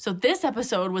 Sure. So this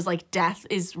episode was, like, death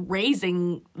is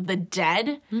raising the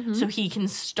dead so he can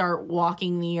start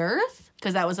walking the earth.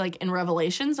 Because that was, like, in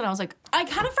Revelations. And I was like, I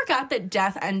kind of forgot that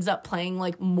death ends up playing,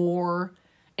 like, more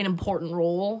an important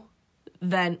role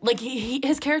than, like,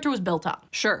 his character was built up.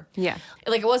 Sure. Yeah.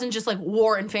 Like, it wasn't just, like,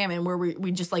 war and famine where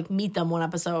we just, like, meet them one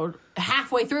episode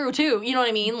halfway through, too. You know what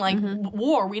I mean? Like,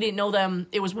 war, we didn't know them.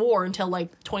 It was war until,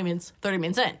 like, 20 minutes, 30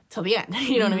 minutes in. Till the end.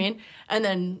 You know what I mean? And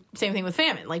then same thing with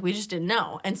famine. Like, we just didn't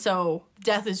know. And so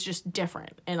death is just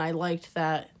different. And I liked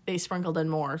that they sprinkled in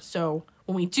more. So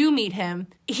when we do meet him,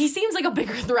 he seems like a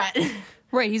bigger threat.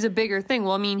 Right, he's a bigger thing.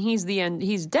 Well, I mean, he's the end.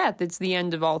 He's death. It's the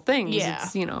end of all things. Yeah.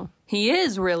 It's, you know, he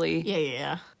is really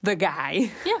Yeah. the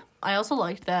guy. Yeah. I also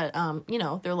liked that, you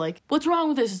know, they're like, what's wrong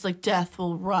with this? It's like, death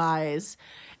will rise.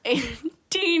 And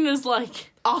Dean is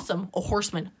like, awesome, a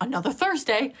horseman, another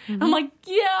Thursday. And I'm like,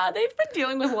 yeah, they've been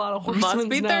dealing with a lot of horsemen. Must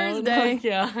be now. Thursday. Like,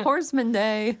 yeah. Horseman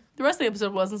Day. The rest of the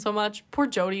episode wasn't so much. Poor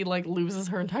Jody, like, loses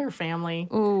her entire family.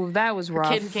 Ooh, that was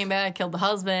rough. Kid who came back, killed the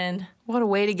husband. What a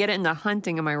way to get into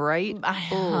hunting, am I right?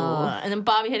 And then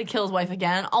Bobby had to kill his wife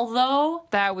again. Although,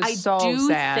 That was I so do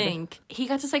sad. think he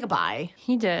got to say goodbye.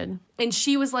 He did. And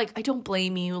she was like, I don't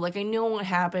blame you. Like, I know what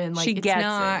happened. Like, She it's gets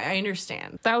not, it. I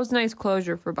understand. That was nice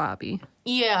closure for Bobby.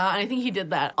 Yeah, and I think he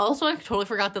did that. Also, I totally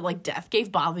forgot that, like, Death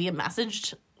gave Bobby a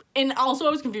message. And also, I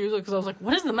was confused because I was like,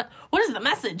 what is the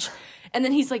message? And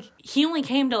then he's like, he only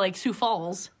came to, like, Sioux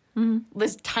Falls,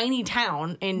 this tiny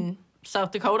town in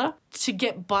South Dakota, to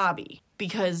get Bobby.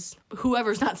 Because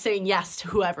whoever's not saying yes to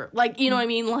whoever. Like, you know what I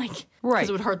mean? Like, Right. because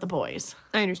it would hurt the boys.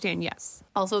 I understand, yes.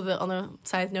 Also, the other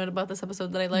side note about this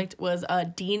episode that I liked was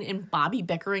Dean and Bobby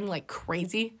bickering like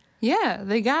crazy. Yeah,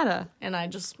 they gotta. And I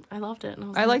loved it.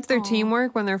 And I liked their "Aw."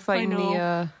 teamwork when they're fighting know.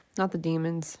 the, not the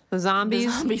demons, the The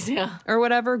zombies zombies, yeah. or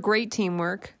whatever. Great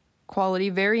teamwork. Quality,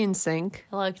 very in sync.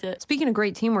 I liked it. Speaking of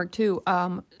great teamwork, too,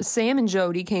 Sam and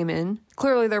Jody came in.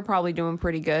 Clearly, they're probably doing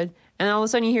pretty good. And all of a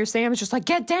sudden, you hear Sam is just like,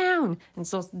 get down! And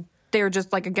so they're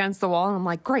just like against the wall. And I'm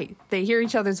like, great. They hear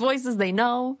each other's voices. They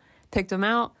know. Picked them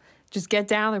out. Just get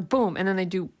down there. Boom. And then they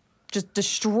just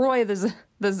destroy the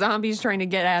zombies trying to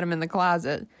get at him in the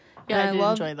closet. Yeah, And I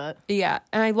did enjoy that. Yeah.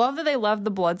 And I love that they love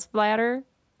the blood splatter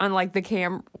on like the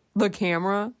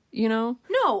camera, you know?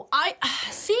 No, I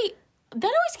see. That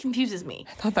always confuses me.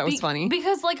 I thought that was funny.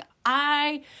 Because, like,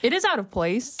 It is out of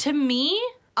place. to me,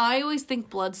 I always think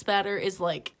blood spatter is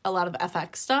like a lot of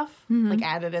FX stuff, like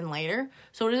added in later.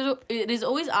 So it is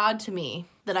always odd to me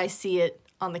that I see it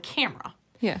on the camera.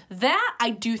 Yeah. That I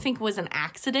do think was an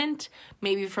accident,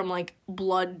 maybe from like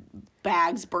blood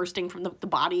bags bursting from the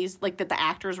bodies, like that the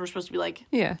actors were supposed to be like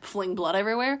Yeah. fling blood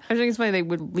everywhere. I think it's funny they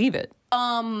would leave it.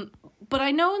 But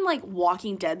I know in like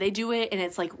Walking Dead they do it and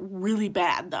it's like really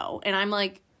bad though. And I'm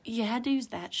like, you had to use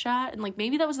that shot? And like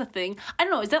maybe that was the thing. I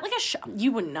don't know. Is that like a shot?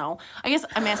 You wouldn't know. I guess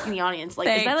I'm asking the audience. Like,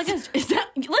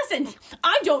 listen,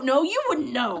 I don't know. You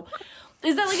wouldn't know.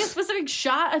 Is that like a specific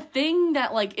shot, a thing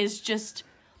that like is just,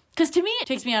 because to me it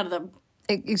takes me out of the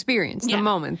Experience, Yeah. the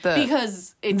moment,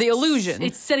 because it's, the illusion.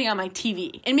 It's sitting on my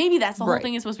TV. And maybe that's the whole Right.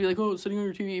 thing. It's supposed to be like, oh, it's sitting on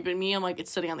your TV. But me, I'm like, it's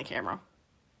sitting on the camera.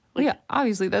 yeah,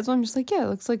 obviously. That's why I'm just like, yeah, it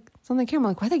looks like it's on the camera.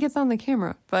 Like, why they get on the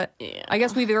camera? But Yeah. I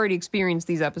guess we've already experienced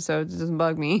these episodes. It doesn't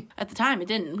bug me. At the time, it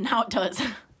didn't. Now it does.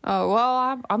 Oh,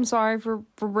 well, I'm sorry for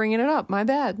bringing it up. My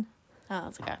bad. Oh,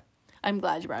 that's okay. I'm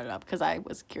glad you brought it up because I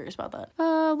was curious about that.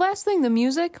 Last thing, the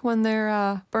music, when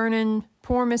they're burning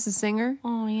poor Mrs. Singer.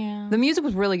 Oh, yeah. The music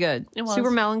was really good. It was.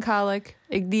 Super melancholic.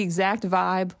 The exact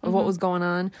vibe of what was going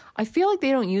on. I feel like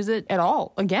they don't use it at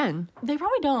all. Again. They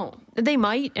probably don't. They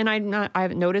might, and I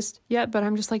haven't noticed yet, but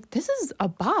I'm just like, this is a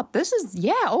bop. This is,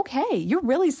 yeah, okay. You're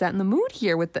really setting the mood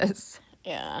here with this.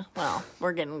 Yeah. Well,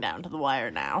 we're getting down to the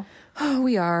wire now. Oh,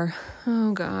 we are.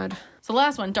 Oh, God. So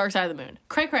last one, Dark Side of the Moon.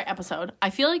 Cray episode.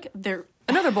 I feel like they're...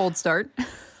 Another bold start.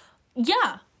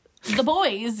 Yeah. The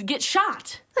boys get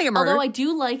shot. They get murdered. Although I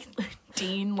do like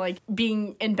Dean, like,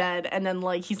 being in bed and then,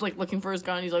 like, he's, like, looking for his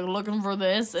gun. He's, like, looking for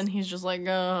this. And he's just like,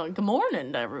 good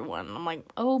morning to everyone. And I'm like,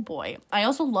 oh, boy. I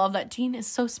also love that Dean is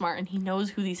so smart and he knows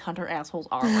who these hunter assholes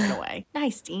are right away.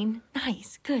 Nice, Dean.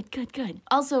 Nice. Good.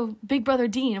 Also, Big Brother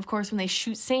Dean, of course, when they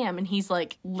shoot Sam and he's,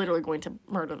 like, literally going to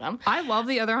murder them. I love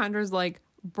the other hunters, like,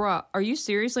 bruh, are you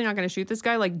seriously not going to shoot this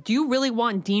guy? Like, do you really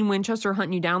want Dean Winchester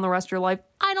hunting you down the rest of your life?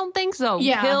 I don't think so.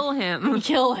 Yeah. Kill him.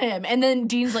 Kill him. And then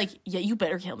Dean's like, yeah, you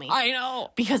better kill me. I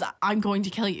know. Because I'm going to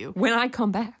kill you. When I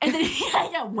come back. And then,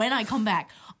 yeah, when I come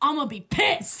back. I'm gonna be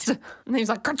pissed. And he's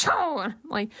like, ka-chow!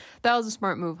 Like, that was a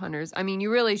smart move, hunters. I mean,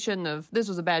 you really shouldn't have. This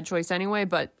was a bad choice anyway,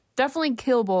 but definitely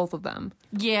kill both of them.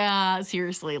 Yeah,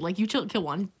 seriously. Like, you kill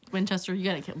one Winchester, you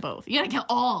gotta kill both. You gotta kill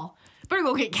all. Better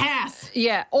go get Cass.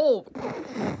 Yeah. Oh,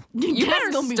 you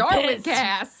better gonna be start pissed. with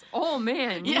Cass. Oh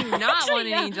man, you do not actually, want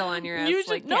an angel on your ass. You should,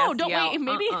 like no, Cassidy don't out. wait.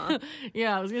 Maybe.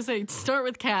 Yeah, I was gonna say start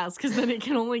with Cass because then it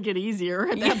can only get easier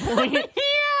at that point.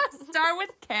 Yeah, start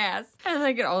with Cass, and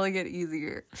it can only get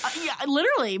easier. Yeah,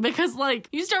 literally, because like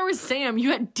you start with Sam,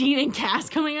 you had Dean and Cass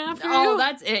coming after you. Oh,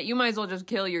 that's it. You might as well just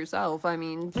kill yourself. I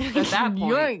mean, at that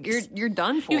point, you're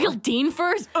done for. You kill Dean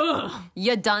first. Ugh,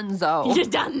 you donezo. you're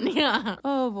done. Yeah.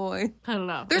 Oh boy. I don't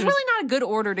know. There's really not a good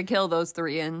order to kill those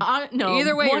three in. No.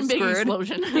 Either way, one you're big screwed.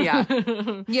 explosion. Yeah.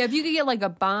 Yeah, if you could get like a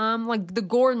bomb, like the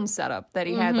Gordon setup that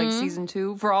he had like season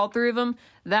 2 for all three of them,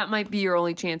 that might be your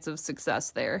only chance of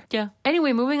success there. Yeah.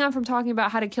 Anyway, moving on from talking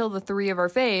about how to kill the three of our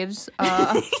faves.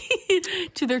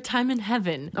 To their time in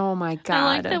heaven. Oh my God. I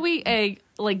like that we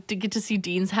like to get to see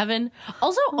Dean's heaven.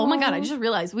 Also, oh my God, I just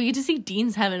realized we get to see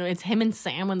Dean's heaven. It's him and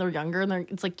Sam when they're younger, and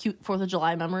it's like cute 4th of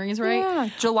July memories, right? Yeah.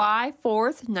 July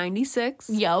 4th, 96.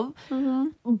 Yep.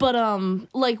 But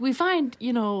like we find,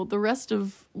 the rest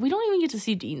of we don't even get to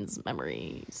see Dean's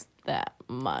memories that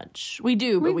much. We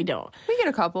do, but we don't. We get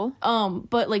a couple.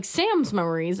 But like Sam's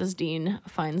memories, as Dean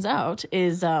finds out,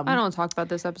 is I don't want to talk about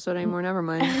this episode anymore. Never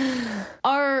mind.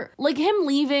 are like him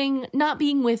leaving, not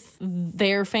being with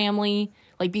their family,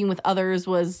 like being with others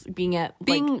was being at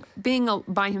being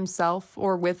by himself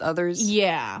or with others.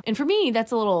 Yeah. And for me,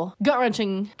 that's a little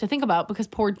gut-wrenching to think about because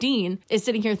poor Dean is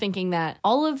sitting here thinking that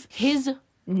all of his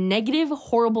negative,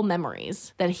 horrible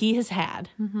memories that he has had,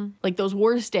 like those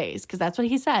worst days, because that's what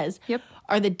he says,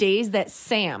 are the days that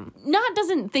Sam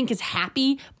doesn't think is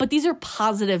happy, but these are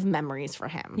positive memories for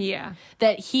him. Yeah.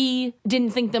 That he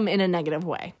didn't think them in a negative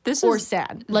way. Or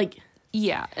sad. Like...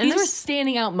 Yeah. And these were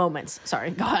standing out moments.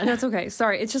 Sorry, go ahead. That's okay.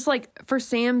 Sorry. It's just like, for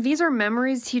Sam, these are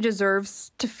memories he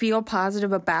deserves to feel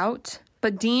positive about.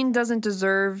 But Dean doesn't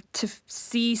deserve to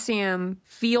see Sam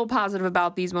feel positive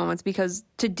about these moments because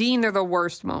to Dean, they're the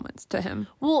worst moments to him.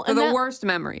 Well, they're the worst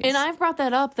memories. And I've brought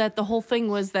that up, that the whole thing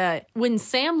was that when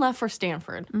Sam left for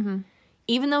Stanford,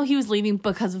 even though he was leaving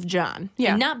because of John,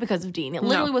 and not because of Dean, it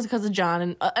literally was because of John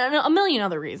and a million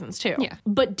other reasons too. Yeah.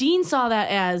 But Dean saw that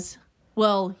as...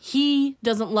 well, he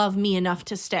doesn't love me enough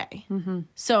to stay.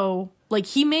 So, like,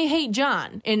 he may hate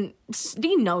John, and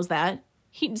Dean knows that.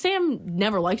 Sam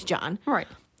never liked John. Right.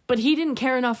 But he didn't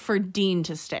care enough for Dean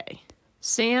to stay.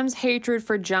 Sam's hatred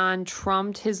for John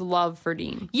trumped his love for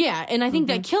Dean. Yeah, and I think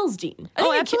that kills Dean. I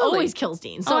think absolutely. it always kills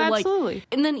Dean. So, absolutely. Like,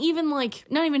 and then even, like,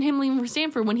 not even him leaving for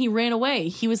Stanford, when he ran away,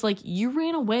 he was like, you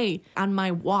ran away on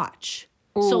my watch.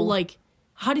 Ooh. So, like...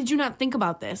 how did you not think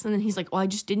about this? And then he's like, well, I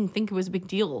just didn't think it was a big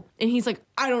deal. And he's like,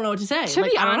 I don't know what to say. To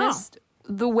be honest,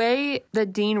 the way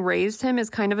that Dean raised him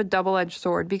is kind of a double-edged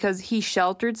sword because he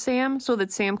sheltered Sam so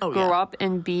that Sam could grow up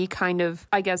and be kind of,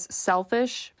 I guess,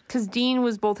 selfish. Because Dean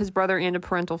was both his brother and a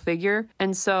parental figure.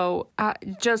 And so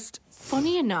just...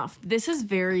 funny enough, this is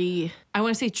very, I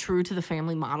want to say true to the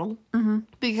family model.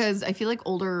 Because I feel like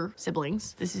older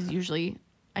siblings, this is usually,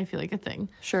 I feel like a thing.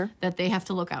 Sure. That they have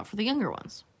to look out for the younger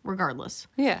ones. Regardless.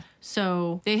 Yeah.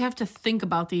 So they have to think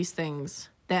about these things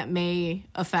that may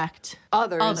affect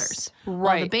others. Right.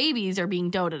 While the babies are being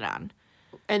doted on.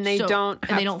 And they don't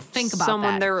think about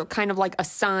someone that. They're kind of like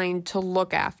assigned to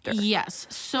look after. Yes.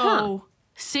 So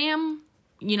Sam,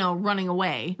 running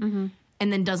away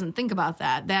and then doesn't think about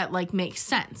that like makes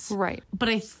sense. Right. But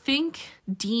I think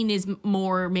Dean is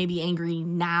more maybe angry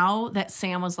now that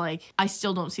Sam was like, I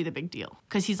still don't see the big deal.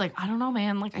 Because he's like, I don't know,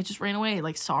 man. Like, I just ran away.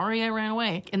 Like, sorry I ran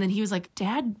away. And then he was like,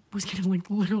 Dad was going to, like,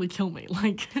 literally kill me.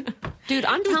 Like, dude,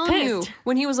 I'm telling you,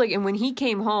 when he was like, and when he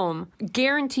came home,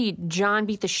 guaranteed John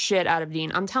beat the shit out of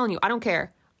Dean. I'm telling you, I don't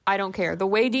care. I don't care. The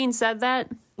way Dean said that,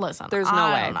 listen, there's no way.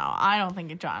 I don't know. I don't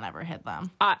think John ever hit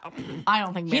them. I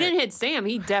don't think Mary... he didn't hit Sam.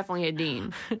 He definitely hit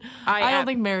Dean. I don't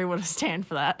think Mary would have stand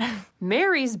for that.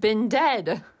 Mary's been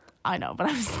dead. I know, but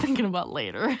I was thinking about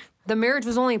later. The marriage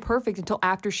was only perfect until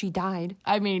after she died.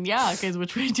 I mean, yeah, because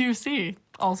which we do see.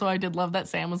 Also, I did love that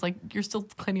Sam was like, you're still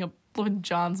cleaning up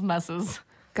John's messes.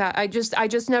 God, I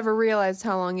just never realized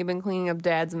how long you've been cleaning up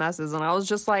Dad's messes, and I was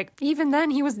just like, even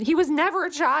then, he was never a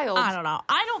child. I don't know.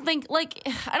 I don't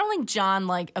think John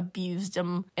like abused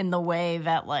him in the way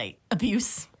that like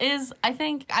abuse is. I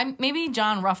think maybe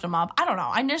John roughed him up. I don't know.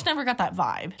 I just never got that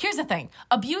vibe. Here's the thing: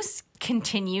 abuse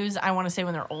continues, I want to say,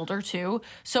 when they're older too.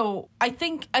 So I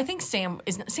think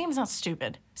Sam's not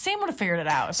stupid. Sam would have figured it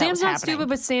out if that was Sam's not happening. stupid,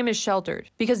 but Sam is sheltered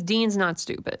because Dean's not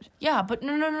stupid. Yeah, but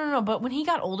no. But when he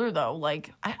got older, though,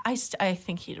 like I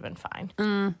think he'd have been fine.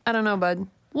 I don't know, bud.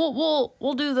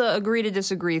 We'll do the agree to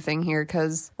disagree thing here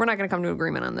because we're not going to come to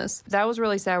agreement on this. That was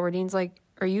really sad where Dean's like,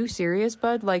 are you serious,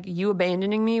 bud? Like, you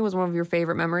abandoning me was one of your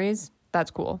favorite memories? That's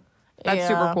cool. That's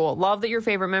super cool. Love that your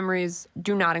favorite memories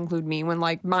do not include me when,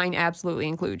 like, mine absolutely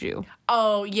include you.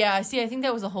 Oh, yeah. See, I think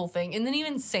that was the whole thing. And then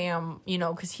even Sam, you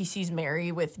know, because he sees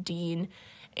Mary with Dean.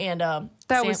 And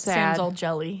was sad. Sam's all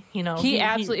jelly, you know. He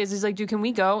absolutely is. He's like, dude, can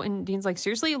we go? And Dean's like,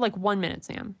 seriously? Like, 1 minute,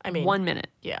 Sam. I mean, 1 minute.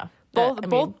 Yeah.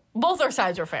 Both our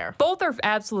sides are fair. Both are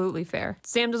absolutely fair.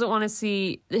 Sam doesn't want to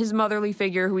see his motherly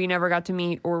figure, who he never got to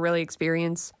meet or really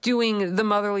experience, doing the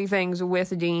motherly things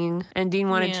with Dean, and Dean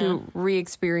wanted to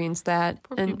re-experience that.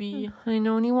 Poor and baby. I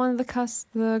know, and he wanted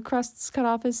the crusts cut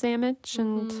off his sandwich,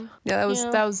 and that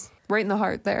was right in the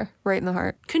heart there, right in the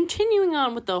heart. Continuing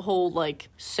on with the whole, like,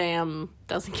 Sam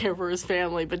doesn't care for his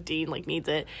family, but Dean, like, needs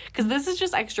it. Because this is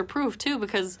just extra proof, too,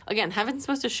 because, again, heaven's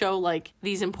supposed to show, like,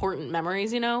 these important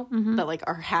memories, you know, that, like,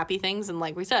 are happy things. And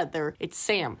like we said, it's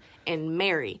Sam and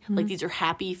Mary. Like, these are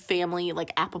happy family,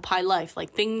 like, apple pie life.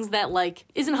 Like, things that, like,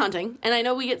 isn't hunting. And I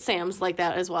know we get Sam's like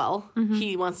that as well.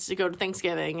 He wants to go to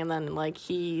Thanksgiving, and then, like,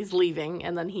 he's leaving,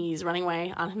 and then he's running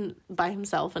away by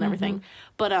himself and everything.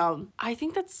 But I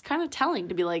think that's kind of telling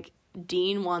to be like,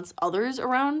 Dean wants others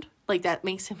around. Like, that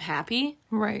makes him happy.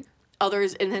 Right.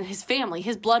 Others, and then his family,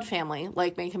 his blood family,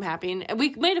 like, make him happy. And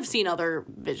we might have seen other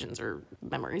visions or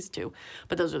memories, too.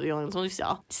 But those are the only ones we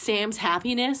saw. Sam's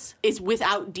happiness is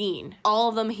without Dean. All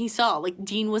of them he saw. Like,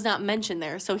 Dean was not mentioned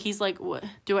there. So he's like, what?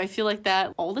 Do I feel like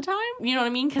that all the time? You know what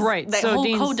I mean? Because that whole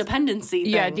codependency thing.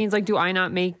 Yeah, Dean's like,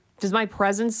 does my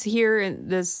presence here in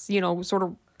this, you know, sort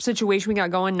of situation we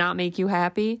got going not make you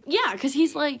happy? Yeah, because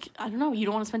he's like, I don't know, you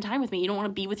don't want to spend time with me. You don't want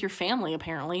to be with your family,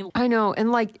 apparently. I know,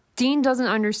 and like, Dean doesn't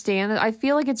understand that. I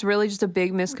feel like it's really just a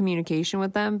big miscommunication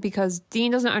with them because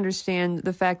Dean doesn't understand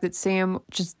the fact that Sam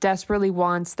just desperately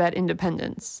wants that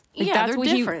independence. Like, yeah, they're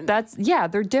different.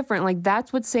 They're different. Like,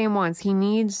 that's what Sam wants. He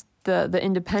needs the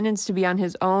independence to be on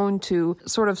his own, to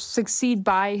sort of succeed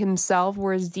by himself,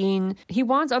 whereas Dean, he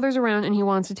wants others around and he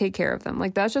wants to take care of them.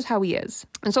 Like, that's just how he is.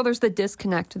 And so there's the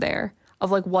disconnect there of,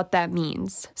 like, what that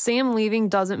means. Sam leaving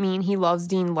doesn't mean he loves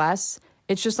Dean less.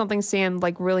 It's just something Sam,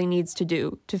 like, really needs to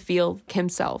do to feel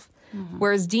himself.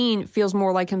 Whereas Dean feels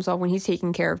more like himself when he's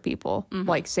taking care of people,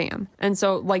 like Sam. And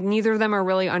so, like, neither of them are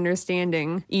really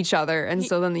understanding each other. And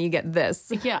so then you get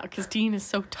this. Yeah, because Dean is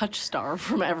so touch-starved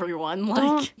from everyone.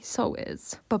 Like, he so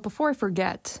is. But before I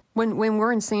forget, when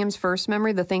we're in Sam's first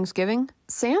memory, the Thanksgiving,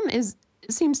 Sam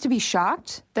seems to be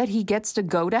shocked that he gets to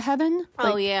go to heaven.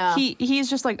 Oh, yeah. He's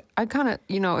just like, I kind of,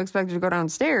 you know, expected to go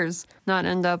downstairs, not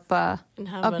end up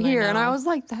up here. And I was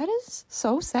like, that is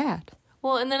so sad.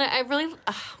 Well, and then I really...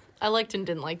 I liked and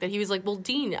didn't like that. He was like, well,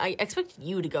 Dean, I expected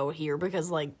you to go here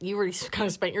because, like, you already kind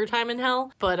of spent your time in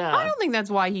hell. But, I don't think that's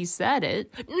why he said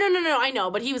it. No, I know.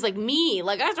 But he was like, me.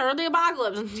 Like, I started the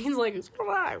apocalypse. And Dean's like, so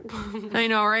did I. I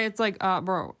know, right? It's like,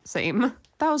 bro, same.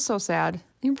 That was so sad.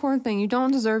 You poor thing. You don't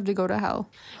deserve to go to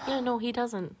hell. Yeah, no, he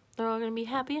doesn't. They're all going to be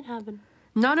happy in heaven.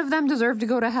 None of them deserve to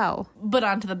go to hell. But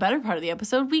on to the better part of the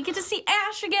episode, we get to see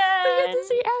Ash again.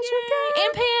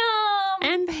 And Pam.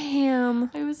 And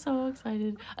Pam. I was so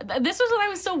excited. This was what I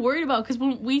was so worried about, because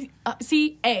when we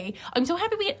I'm so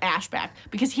happy we get Ash back,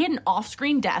 because he had an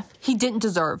off-screen death. He didn't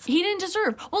deserve.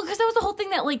 Well, because that was the whole thing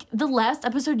that, like, the last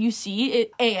episode you see,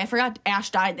 I forgot Ash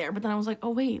died there, but then I was like, oh,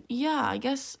 wait, yeah, I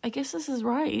guess this is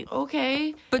right.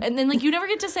 Okay. And then, like, you never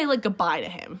get to say, like, goodbye to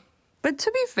him. But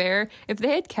to be fair, if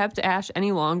they had kept Ash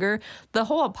any longer, the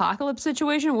whole apocalypse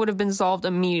situation would have been solved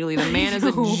immediately. The man is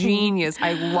a genius.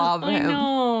 I love him. I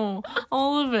know.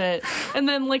 All of it. And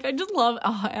then, like, I just love...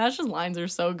 Ash's lines are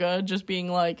so good. Just being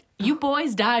like, you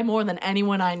boys die more than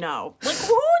anyone I know. Like,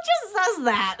 who just says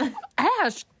that?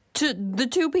 Ash, to the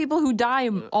two people who die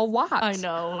a lot. I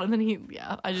know. And then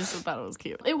I just thought it was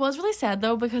cute. It was really sad,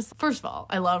 though, because, first of all,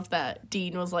 I loved that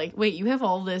Dean was like, wait, you have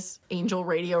all this angel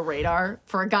radio radar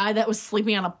for a guy that was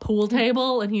sleeping on a pool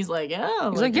table? And he's like,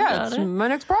 yeah. He's like, yeah, it's my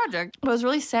next project. But it was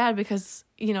really sad because,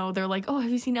 you know, they're like, oh,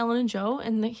 have you seen Ellen and Joe?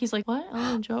 And he's like, what?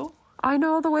 Ellen and Joe? I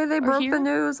know, the way they broke the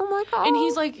news. I'm like, oh. And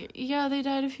he's like, yeah, they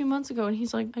died a few months ago. And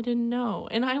he's like, I didn't know.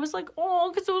 And I was like,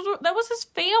 oh, because that was his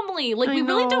family. Like, we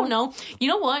really don't know. You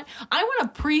know what? I want a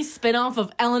pre-spinoff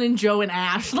of Ellen and Joe and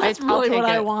Ash. That's really what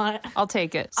I want. I'll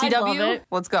take it. CW,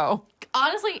 let's go.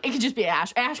 honestly, it could just be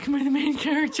Ash. Ash can be the main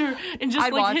character and just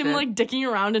I'd like watch him it. like dicking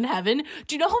around in heaven.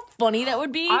 Do you know how funny that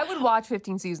would be? I would watch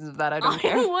 15 seasons of that. I don't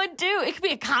care. I would do. It could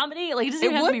be a comedy. Like, it doesn't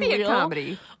even have to be real. A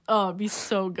comedy. Oh, it'd be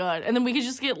so good. And then we could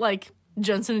just get like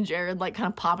Jensen and Jared like kind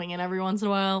of popping in every once in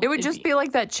a while. It would just be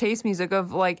like that chase music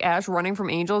of like Ash running from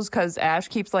angels because Ash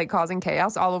keeps like causing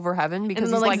chaos all over heaven because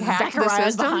and then, he's like hacked the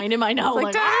Zachariah's system behind him. I know.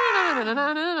 Like like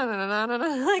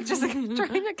just like,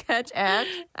 trying to catch Ash.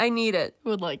 I need it,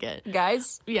 would like it,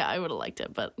 guys. Yeah, I would have liked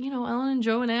it. But you know, Ellen and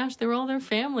Joe and Ash, they were all their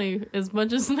family as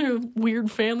much as their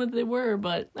weird family they were.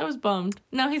 But I was bummed.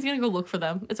 Now he's gonna go look for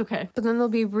them. It's okay. But then they'll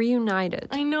be reunited.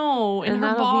 I know, in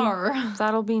her bar.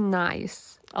 That'll be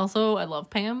nice. Also, I love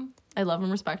Pam. I love and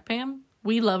respect Pam.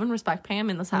 We love and respect Pam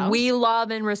in this house. We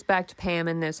love and respect Pam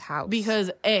in this house.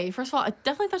 Because, first of all, I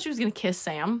definitely thought she was going to kiss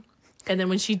Sam. And then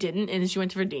when she didn't, and she went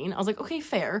to Dean, I was like, okay,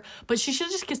 fair. But she should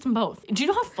have just kissed them both. Do you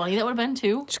know how funny that would have been,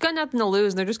 too? She's got nothing to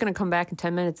lose, and they're just going to come back in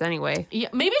 10 minutes anyway. Yeah,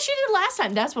 maybe she did last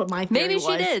time. That's what my theory was.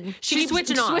 Maybe she did. She's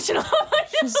switching off. Switching off.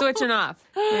 She's switching off.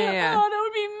 Yeah. Oh, that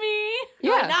would be me.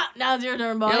 Yeah. Like, now it's your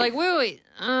turn, boy. You're like, wait.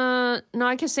 No,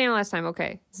 I kissed Sam last time.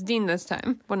 Okay. It's Dean this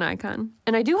time. What an icon.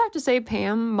 And I do have to say,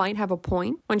 Pam might have a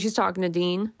point when she's talking to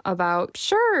Dean about,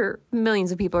 sure,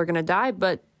 millions of people are going to die,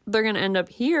 but they're going to end up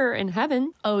here in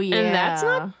heaven. Oh, yeah. And that's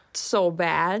not so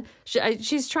bad.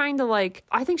 She's trying to, like,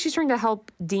 I think she's trying to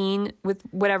help Dean with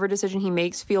whatever decision he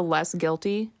makes feel less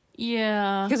guilty.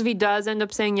 Yeah. Because if he does end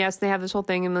up saying, yes, they have this whole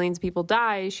thing and millions of people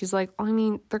die, she's like, I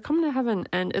mean, they're coming to heaven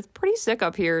and it's pretty sick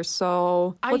up here.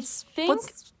 So what's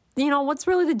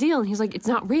really the deal? And he's like, it's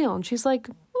not real. And she's like,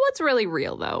 what's really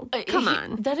real, though? Come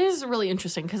on. That is really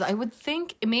interesting because I would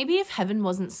think maybe if heaven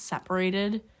wasn't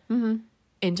separated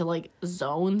into, like,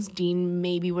 zones, Dean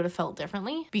maybe would have felt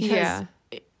differently because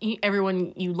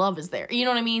everyone you love is there. You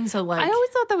know what I mean? So, like... I always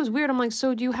thought that was weird. I'm like,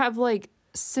 so do you have, like,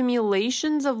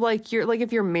 simulations of, like, your... Like,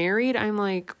 if you're married, I'm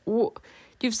like... do you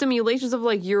have simulations of,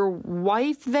 like, your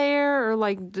wife there? Or,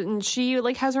 like, and she,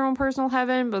 like, has her own personal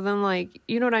heaven, but then, like,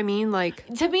 you know what I mean? Like...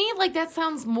 To me, like, that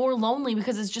sounds more lonely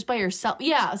because it's just by yourself.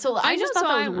 Yeah, so I just thought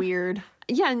that was weird.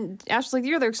 Yeah, and Ash was like,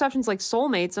 the other exceptions like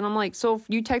soulmates. And I'm like, so if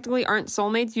you technically aren't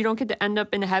soulmates, you don't get to end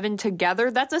up in heaven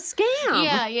together? That's a scam.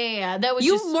 Yeah. That was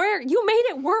you made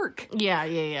it work.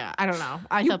 Yeah. I don't know.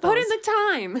 You put in the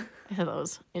time. I thought that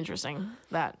was interesting,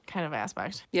 that kind of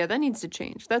aspect. Yeah, that needs to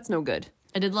change. That's no good.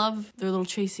 I did love their little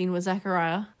chase scene with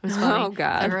Zachariah. It was funny. Oh,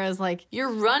 God. Zachariah's like,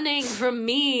 you're running from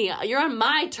me. You're on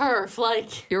my turf.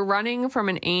 Like, you're running from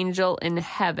an angel in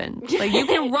heaven. Like, you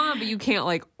can run, but you can't,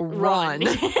 like, run.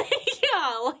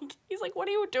 Like, he's like, what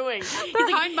are you doing? They're he's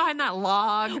like, hiding behind that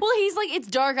log. Well, he's like, it's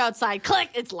dark outside. Click,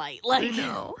 it's light. Like, I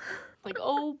know. Like,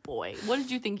 oh boy, what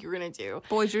did you think you were gonna do?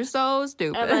 Boys, you're so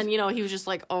stupid. And then, he was just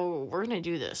like, oh, we're gonna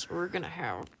do this. I'm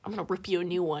gonna rip you a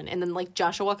new one. And then, like,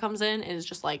 Joshua comes in and is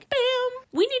just like, bam,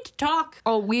 we need to talk.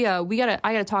 Oh,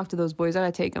 I gotta talk to those boys. I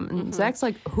gotta take them. And Zach's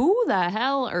like, who the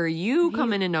hell are you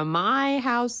coming into my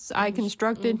house I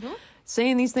constructed?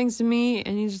 Saying these things to me,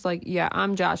 and he's just like, yeah,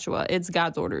 I'm Joshua. It's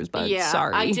God's orders, but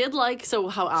sorry. I did like, so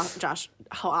how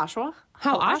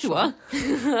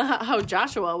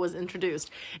Joshua was introduced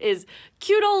is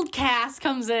cute old Cass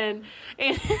comes in,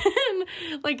 and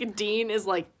like Dean is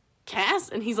like, Cass?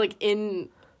 And he's like in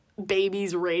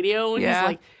Baby's radio, and he's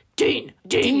like, Dean.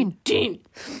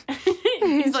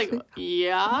 He's like,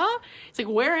 yeah? He's like,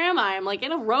 where am I? I'm like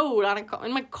in a road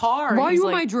in my car. Why are you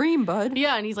like, in my dream, bud?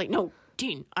 Yeah, and he's like, no,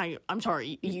 Dean, I'm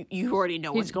sorry. You already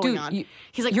know what's going on.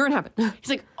 He's like, you're in heaven. He's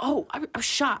like, oh, I was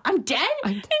shot. I'm dead?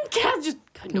 And Cass just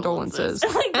condolences.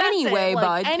 Like, anyway,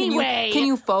 bud. Anyway. Can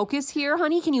you focus here,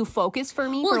 honey? Can you focus for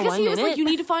me for 1 minute? Well, because he was like, you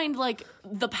need to find, like,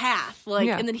 the path. Like,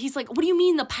 and then he's like, what do you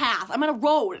mean the path? I'm on a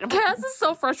road. And Cass is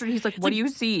so frustrated. He's like, what do you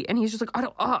see? And he's just like, I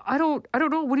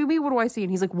don't know. What do you mean? What do I see? And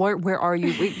he's like, where are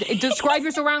you? Wait, describe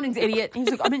your surroundings, idiot. And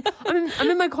he's like, I'm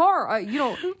in my car.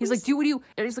 He's like, what do you?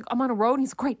 And he's like, I'm on a road. And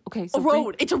he's like, great, okay. So a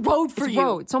road. It's a road for you.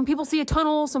 Road. Some people see a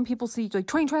tunnel. Some people see like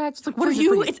train tracks. It's like, what for is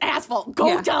you? It for you? It's asphalt.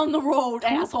 Go down the road,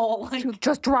 asshole. Like,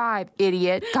 just drive,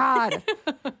 idiot. God,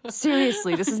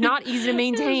 seriously, this is not easy to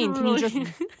maintain. Can you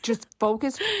just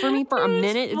focus for me for a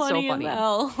minute? It's so funny.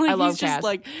 Like, I love Cass.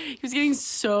 Like, he was getting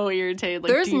so irritated.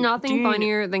 Like, there's nothing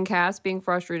funnier than Cass being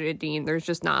frustrated at Dean. There's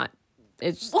just not.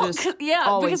 It's just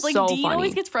because like so Dean funny.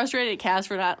 always gets frustrated at Cass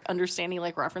for not understanding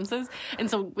like references,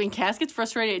 and so when Cass gets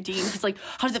frustrated at Dean, he's like,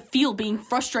 "How does it feel being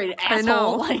frustrated,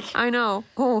 asshole?" I know.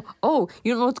 Oh,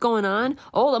 you don't know what's going on?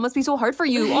 Oh, that must be so hard for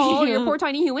you. Oh, your poor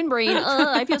tiny human brain.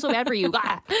 I feel so bad for you.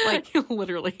 Like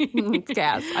literally, it's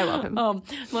Cass. I love him.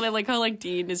 When I like how like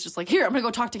Dean is just like, "Here, I'm gonna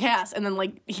go talk to Cass," and then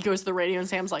like he goes to the radio and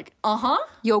Sam's like, "Uh huh,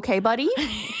 you okay, buddy?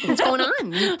 What's going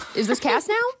on? Is this Cass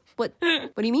now?"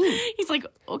 What do you mean? He's like,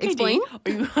 okay, Explain?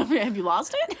 Dean, have you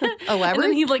lost it? Elaborate? And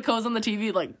then he like goes on the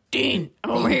TV like, Dean,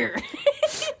 I'm over here.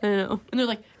 I know. And they're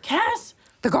like, Cass.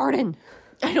 The garden.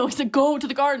 I know. He's like, go to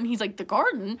the garden. He's like, the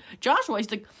garden? Joshua.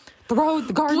 He's like, the road,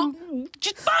 the garden.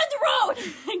 Just find the road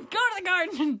and go to the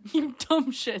garden. You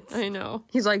dumb shits. I know.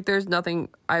 He's like, there's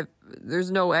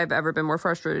no way I've ever been more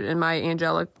frustrated in my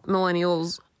angelic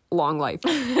millennials long life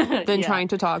than trying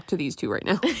to talk to these two right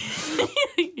now.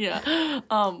 Yeah.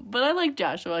 But I like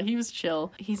Joshua. He was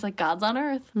chill. He's like God's on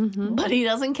earth, but he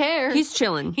doesn't care. He's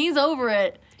chilling. He's over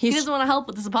it. He doesn't want to help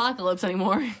with this apocalypse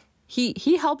anymore.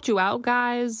 He helped you out,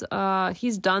 guys.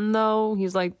 He's done, though.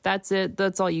 He's like, that's it.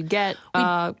 That's all you get.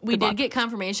 We did get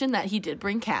confirmation that he did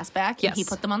bring Cass back. Yes. And he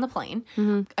put them on the plane.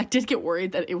 I did get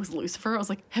worried that it was Lucifer. I was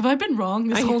like, have I been wrong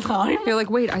this whole time? You're like,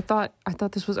 wait, I thought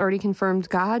this was already confirmed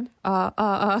God.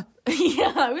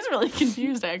 Yeah, I was really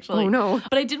confused, actually. Oh, no.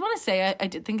 But I did want to say, I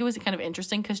did think it was kind of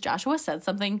interesting because Joshua said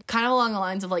something kind of along the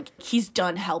lines of, like, he's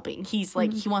done helping. He's,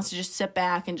 like, he wants to just sit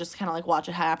back and just kind of, like, watch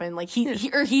it happen. Like,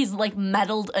 he's, like,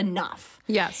 meddled enough.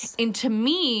 Yes. And to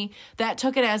me, that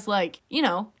took it as, like, you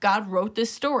know, God wrote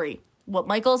this story. What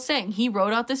Michael is saying, he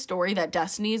wrote out this story that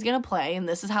Destiny is going to play, and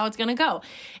this is how it's going to go.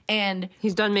 And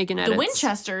he's done making edits. The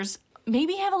Winchesters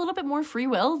maybe have a little bit more free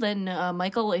will than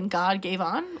Michael and God gave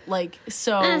on. Like,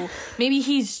 so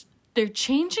maybe they're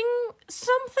changing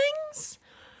some things,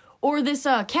 or this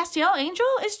Castiel angel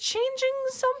is changing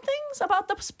some things about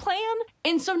this plan.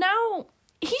 And so now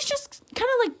he's just kind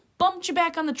of like bumped you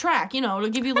back on the track, you know, to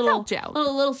give you a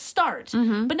little start.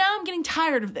 But now I'm getting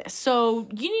tired of this, so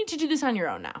you need to do this on your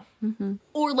own now.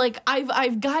 Or like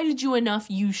I've guided you enough,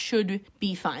 you should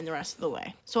be fine the rest of the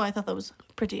way. So I thought that was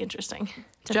pretty interesting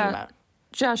to think about.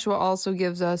 Joshua also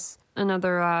gives us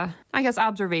another, I guess,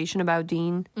 observation about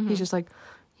Dean. He's just like,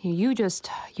 you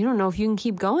don't know if you can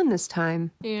keep going this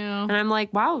time. Yeah. And I'm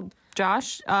like, wow,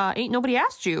 Josh, ain't nobody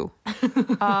asked you.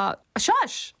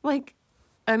 Shush. Like,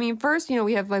 I mean, first, you know,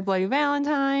 we have My Bloody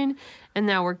Valentine, and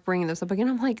now we're bringing this up again.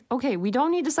 I'm like, okay, we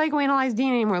don't need to psychoanalyze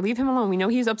Dean anymore. Leave him alone. We know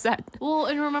he's upset. Well,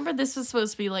 and remember, this was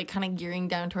supposed to be, like, kind of gearing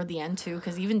down toward the end, too,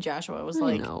 because even Joshua was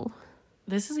like,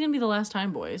 this is going to be the last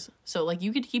time, boys. So, like,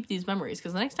 you could keep these memories,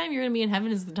 because the next time you're going to be in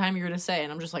heaven is the time you're going to say.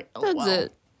 And I'm just like, oh, that's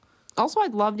it. Also,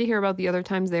 I'd love to hear about the other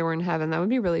times they were in heaven. That would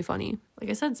be really funny. Like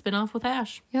I said, spin off with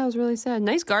Ash. Yeah, it was really sad.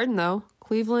 Nice garden, though.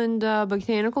 Cleveland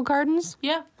Botanical Gardens.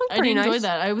 Yeah, I did enjoy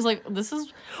that. I was like, this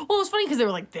is... Well, it was funny because they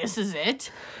were like, this is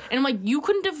it? And I'm like, you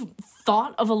couldn't have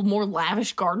thought of a more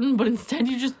lavish garden, but instead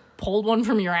you just pulled one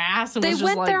from your ass and they was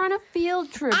just went there on a field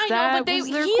trip. I know, but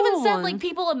he even said, like,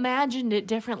 people imagined it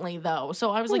differently, though.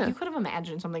 So I was like, you could have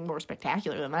imagined something more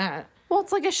spectacular than that. Well,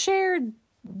 it's like a shared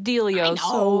dealio,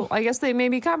 so I guess they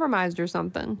maybe compromised or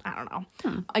something. I don't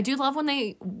know. I do love when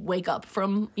they wake up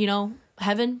from, you know,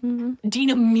 heaven. Dean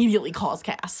immediately calls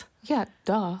Cass. Yeah,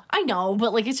 duh. I know,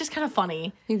 but, like, it's just kind of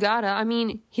funny. You gotta. I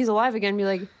mean, he's alive again. Be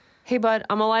like, hey, bud,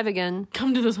 I'm alive again.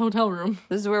 Come to this hotel room.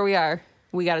 This is where we are.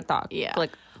 We gotta talk. Yeah.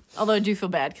 Like, although I do feel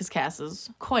bad because Cass is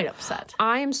quite upset.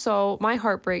 My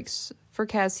heart breaks for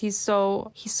Cass. He's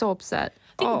so upset.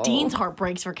 I think Dean's heart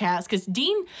breaks for Cass because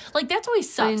Dean, like, that's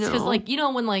always sucks because, like, you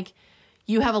know, when, like,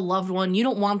 you have a loved one, you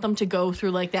don't want them to go through,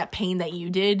 like, that pain that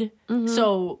you did.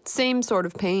 So same sort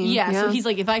of pain. Yeah, so he's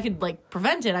like, if I could, like,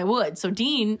 prevent it, I would. So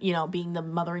Dean, you know, being the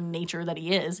mothering nature that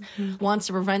he is, wants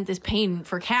to prevent this pain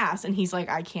for Cass, and he's like,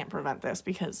 I can't prevent this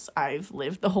because I've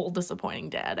lived the whole disappointing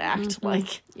dad act.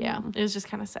 Like, yeah, it was just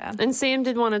kind of sad. And Sam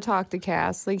did want to talk to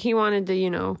Cass. Like, he wanted to,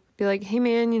 you know, be like, hey,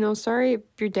 man, you know, sorry if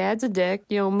your dad's a dick,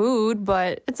 you know, mood,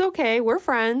 but it's okay. We're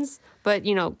friends. But,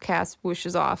 you know, Cass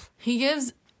wishes off. He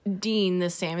gives Dean the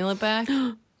Samulet back.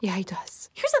 Yeah, he does.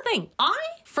 Here's the thing. I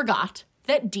forgot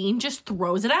that Dean just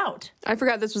throws it out. I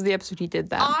forgot this was the episode he did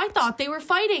that. I thought they were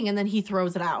fighting and then he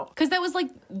throws it out. Because that was like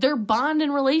their bond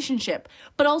and relationship.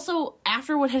 But also,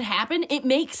 after what had happened, it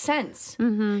makes sense.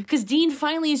 Because Dean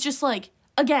finally is just like,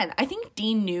 again, I think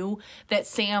Dean knew that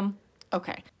Sam...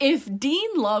 Okay. If Dean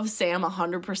loves Sam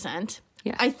 100%,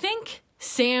 I think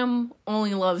Sam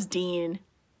only loves Dean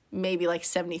maybe like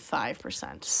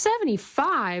 75%.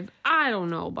 75? I don't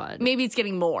know, bud. Maybe it's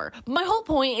getting more. My whole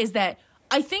point is that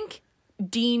I think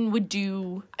Dean would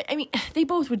do... I mean, they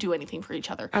both would do anything for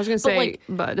each other. I was going to say, like,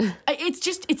 bud.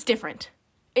 It's different.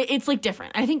 It's, like,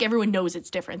 different. I think everyone knows it's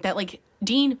different. That, like,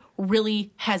 Dean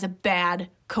really has a bad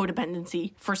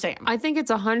codependency for Sam. I think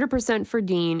it's 100% for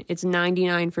Dean. It's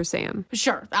 99 for Sam.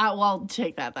 Sure. Well, I'll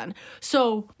take that then.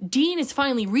 So Dean is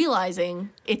finally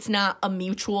realizing it's not a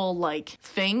mutual, like,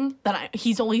 thing that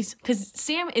he's always... Because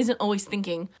Sam isn't always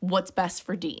thinking what's best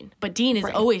for Dean. But Dean is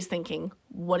always thinking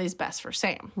what is best for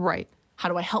Sam. Right. how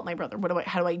do I help my brother?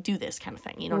 How do I do this kind of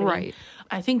thing? You know what I mean? Right.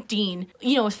 I think Dean,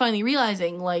 you know, was finally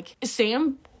realizing, like,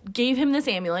 Sam gave him this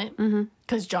amulet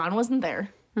because John wasn't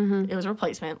there. It was a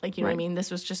replacement. Like, you know what I mean?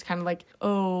 This was just kind of like,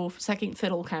 oh, second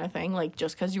fiddle kind of thing. Like,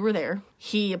 just because you were there.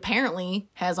 He apparently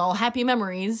has all happy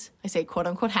memories. I say quote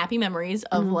unquote happy memories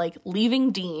of like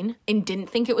leaving Dean and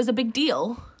didn't think it was a big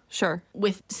deal. Sure.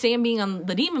 With Sam being on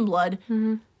the demon blood,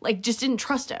 like, just didn't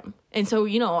trust him. And so,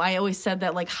 you know, I always said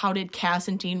that, like, how did Cass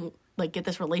and Dean, like, get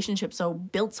this relationship so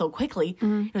built so quickly?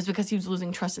 It was because he was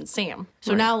losing trust in Sam.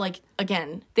 So now, like,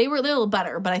 again, they were a little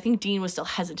better, but I think Dean was still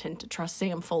hesitant to trust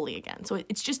Sam fully again. So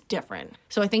it's just different.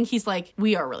 So I think he's like,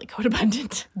 we are really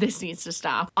codependent. This needs to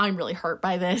stop. I'm really hurt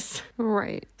by this.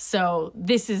 Right. So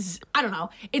this is, I don't know.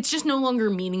 It's just no longer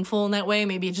meaningful in that way.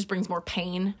 Maybe it just brings more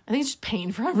pain. I think it's just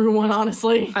pain for everyone,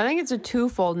 honestly. I think it's a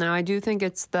twofold now. I do think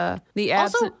it's the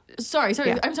absent. Also, sorry.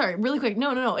 Yeah. I'm sorry. Really quick.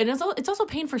 No. And it's also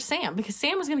pain for Sam because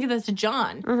Sam was gonna give that to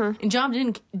John, and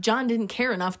John didn't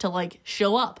care enough to like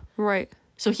show up. Right.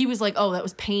 So he was like, "Oh, that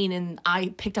was pain," and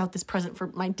I picked out this present for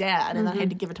my dad, and then I had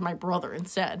to give it to my brother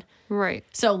instead. Right.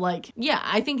 So like, yeah,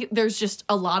 I think there's just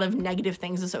a lot of negative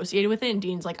things associated with it. And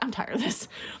Dean's like, "I'm tired of this.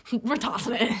 We're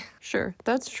tossing it." Sure,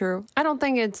 that's true. I don't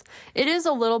think it is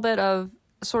a little bit of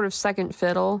sort of second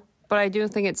fiddle. But I do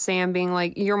think it's Sam being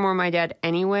like, you're more my dad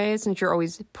anyway, since you're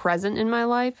always present in my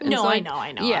life. And no, so I know.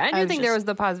 Yeah, I do think there was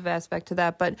the positive aspect to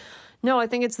that. But no, I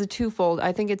think it's the twofold.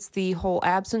 I think it's the whole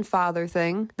absent father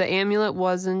thing. The amulet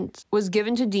was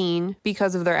given to Dean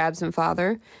because of their absent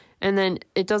father. And then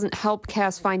it doesn't help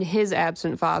Cass find his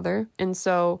absent father. And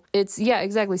so it's, yeah,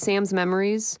 exactly. Sam's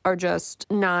memories are just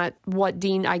not what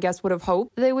Dean, I guess, would have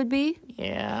hoped they would be.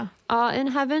 Yeah. In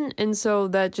heaven. And so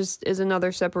that just is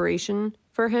another separation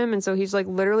for him. And so he's like,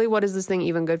 literally, what is this thing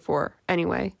even good for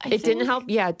anyway? It didn't help.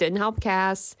 Yeah, it didn't help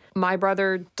Cass. My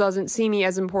brother doesn't see me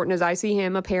as important as I see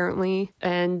him, apparently.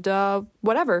 And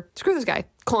whatever. Screw this guy.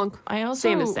 Clunk.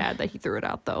 Sam is sad that he threw it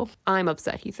out, though. I'm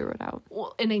upset he threw it out.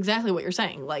 Well, and exactly what you're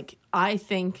saying. Like, I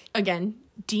think, again,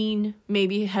 Dean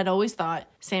maybe had always thought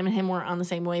Sam and him were on the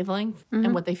same wavelength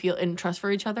and what they feel and trust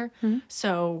for each other.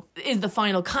 So is the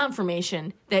final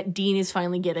confirmation that Dean is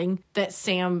finally getting that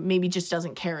Sam maybe just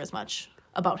doesn't care as much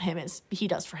about him as he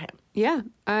does for him. Yeah,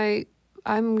 I'm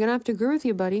going to have to agree with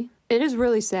you, buddy. It is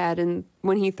really sad and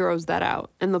when he throws that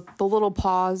out and the little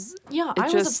pause. Yeah, I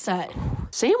was upset.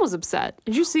 Sam was upset.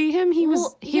 Did you see him? He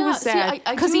was sad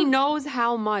because he knows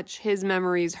how much his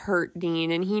memories hurt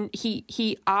Dean, and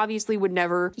he obviously would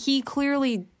never. He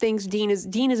clearly thinks Dean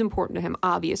is important to him,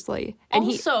 obviously. And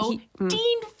also,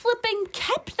 Dean flipping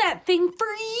kept that thing for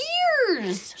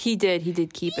years. He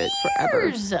did keep it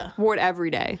forever. Wore it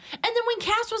every day. And then when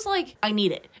Cass was like, "I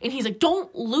need it," and he's like,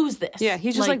 "Don't lose this." Yeah,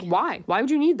 he's just like, "Why? Why would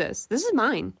you need this? This is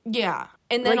mine." Yeah.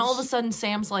 And then all of a sudden,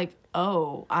 Sam's like,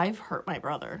 oh, I've hurt my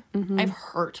brother. I've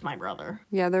hurt my brother.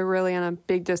 Yeah, they're really on a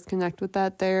big disconnect with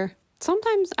that there.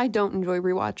 Sometimes I don't enjoy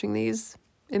rewatching these.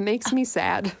 It makes me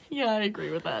sad. Yeah, I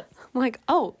agree with that. I'm like,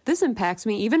 oh, this impacts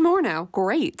me even more now.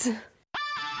 Great.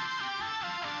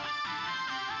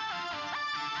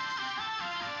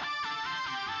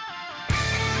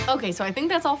 Okay, so I think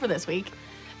that's all for this week.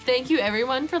 Thank you,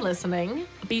 everyone, for listening.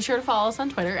 Be sure to follow us on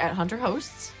Twitter at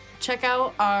HunterHosts. Check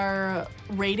out our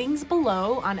ratings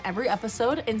below on every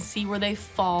episode and see where they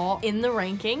fall in the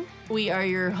ranking. We are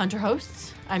your Hunter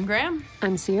hosts. I'm Graham.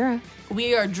 I'm Sierra.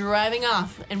 We are driving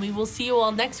off, and we will see you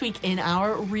all next week in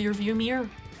our rearview mirror.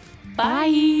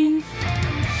 Bye. Bye.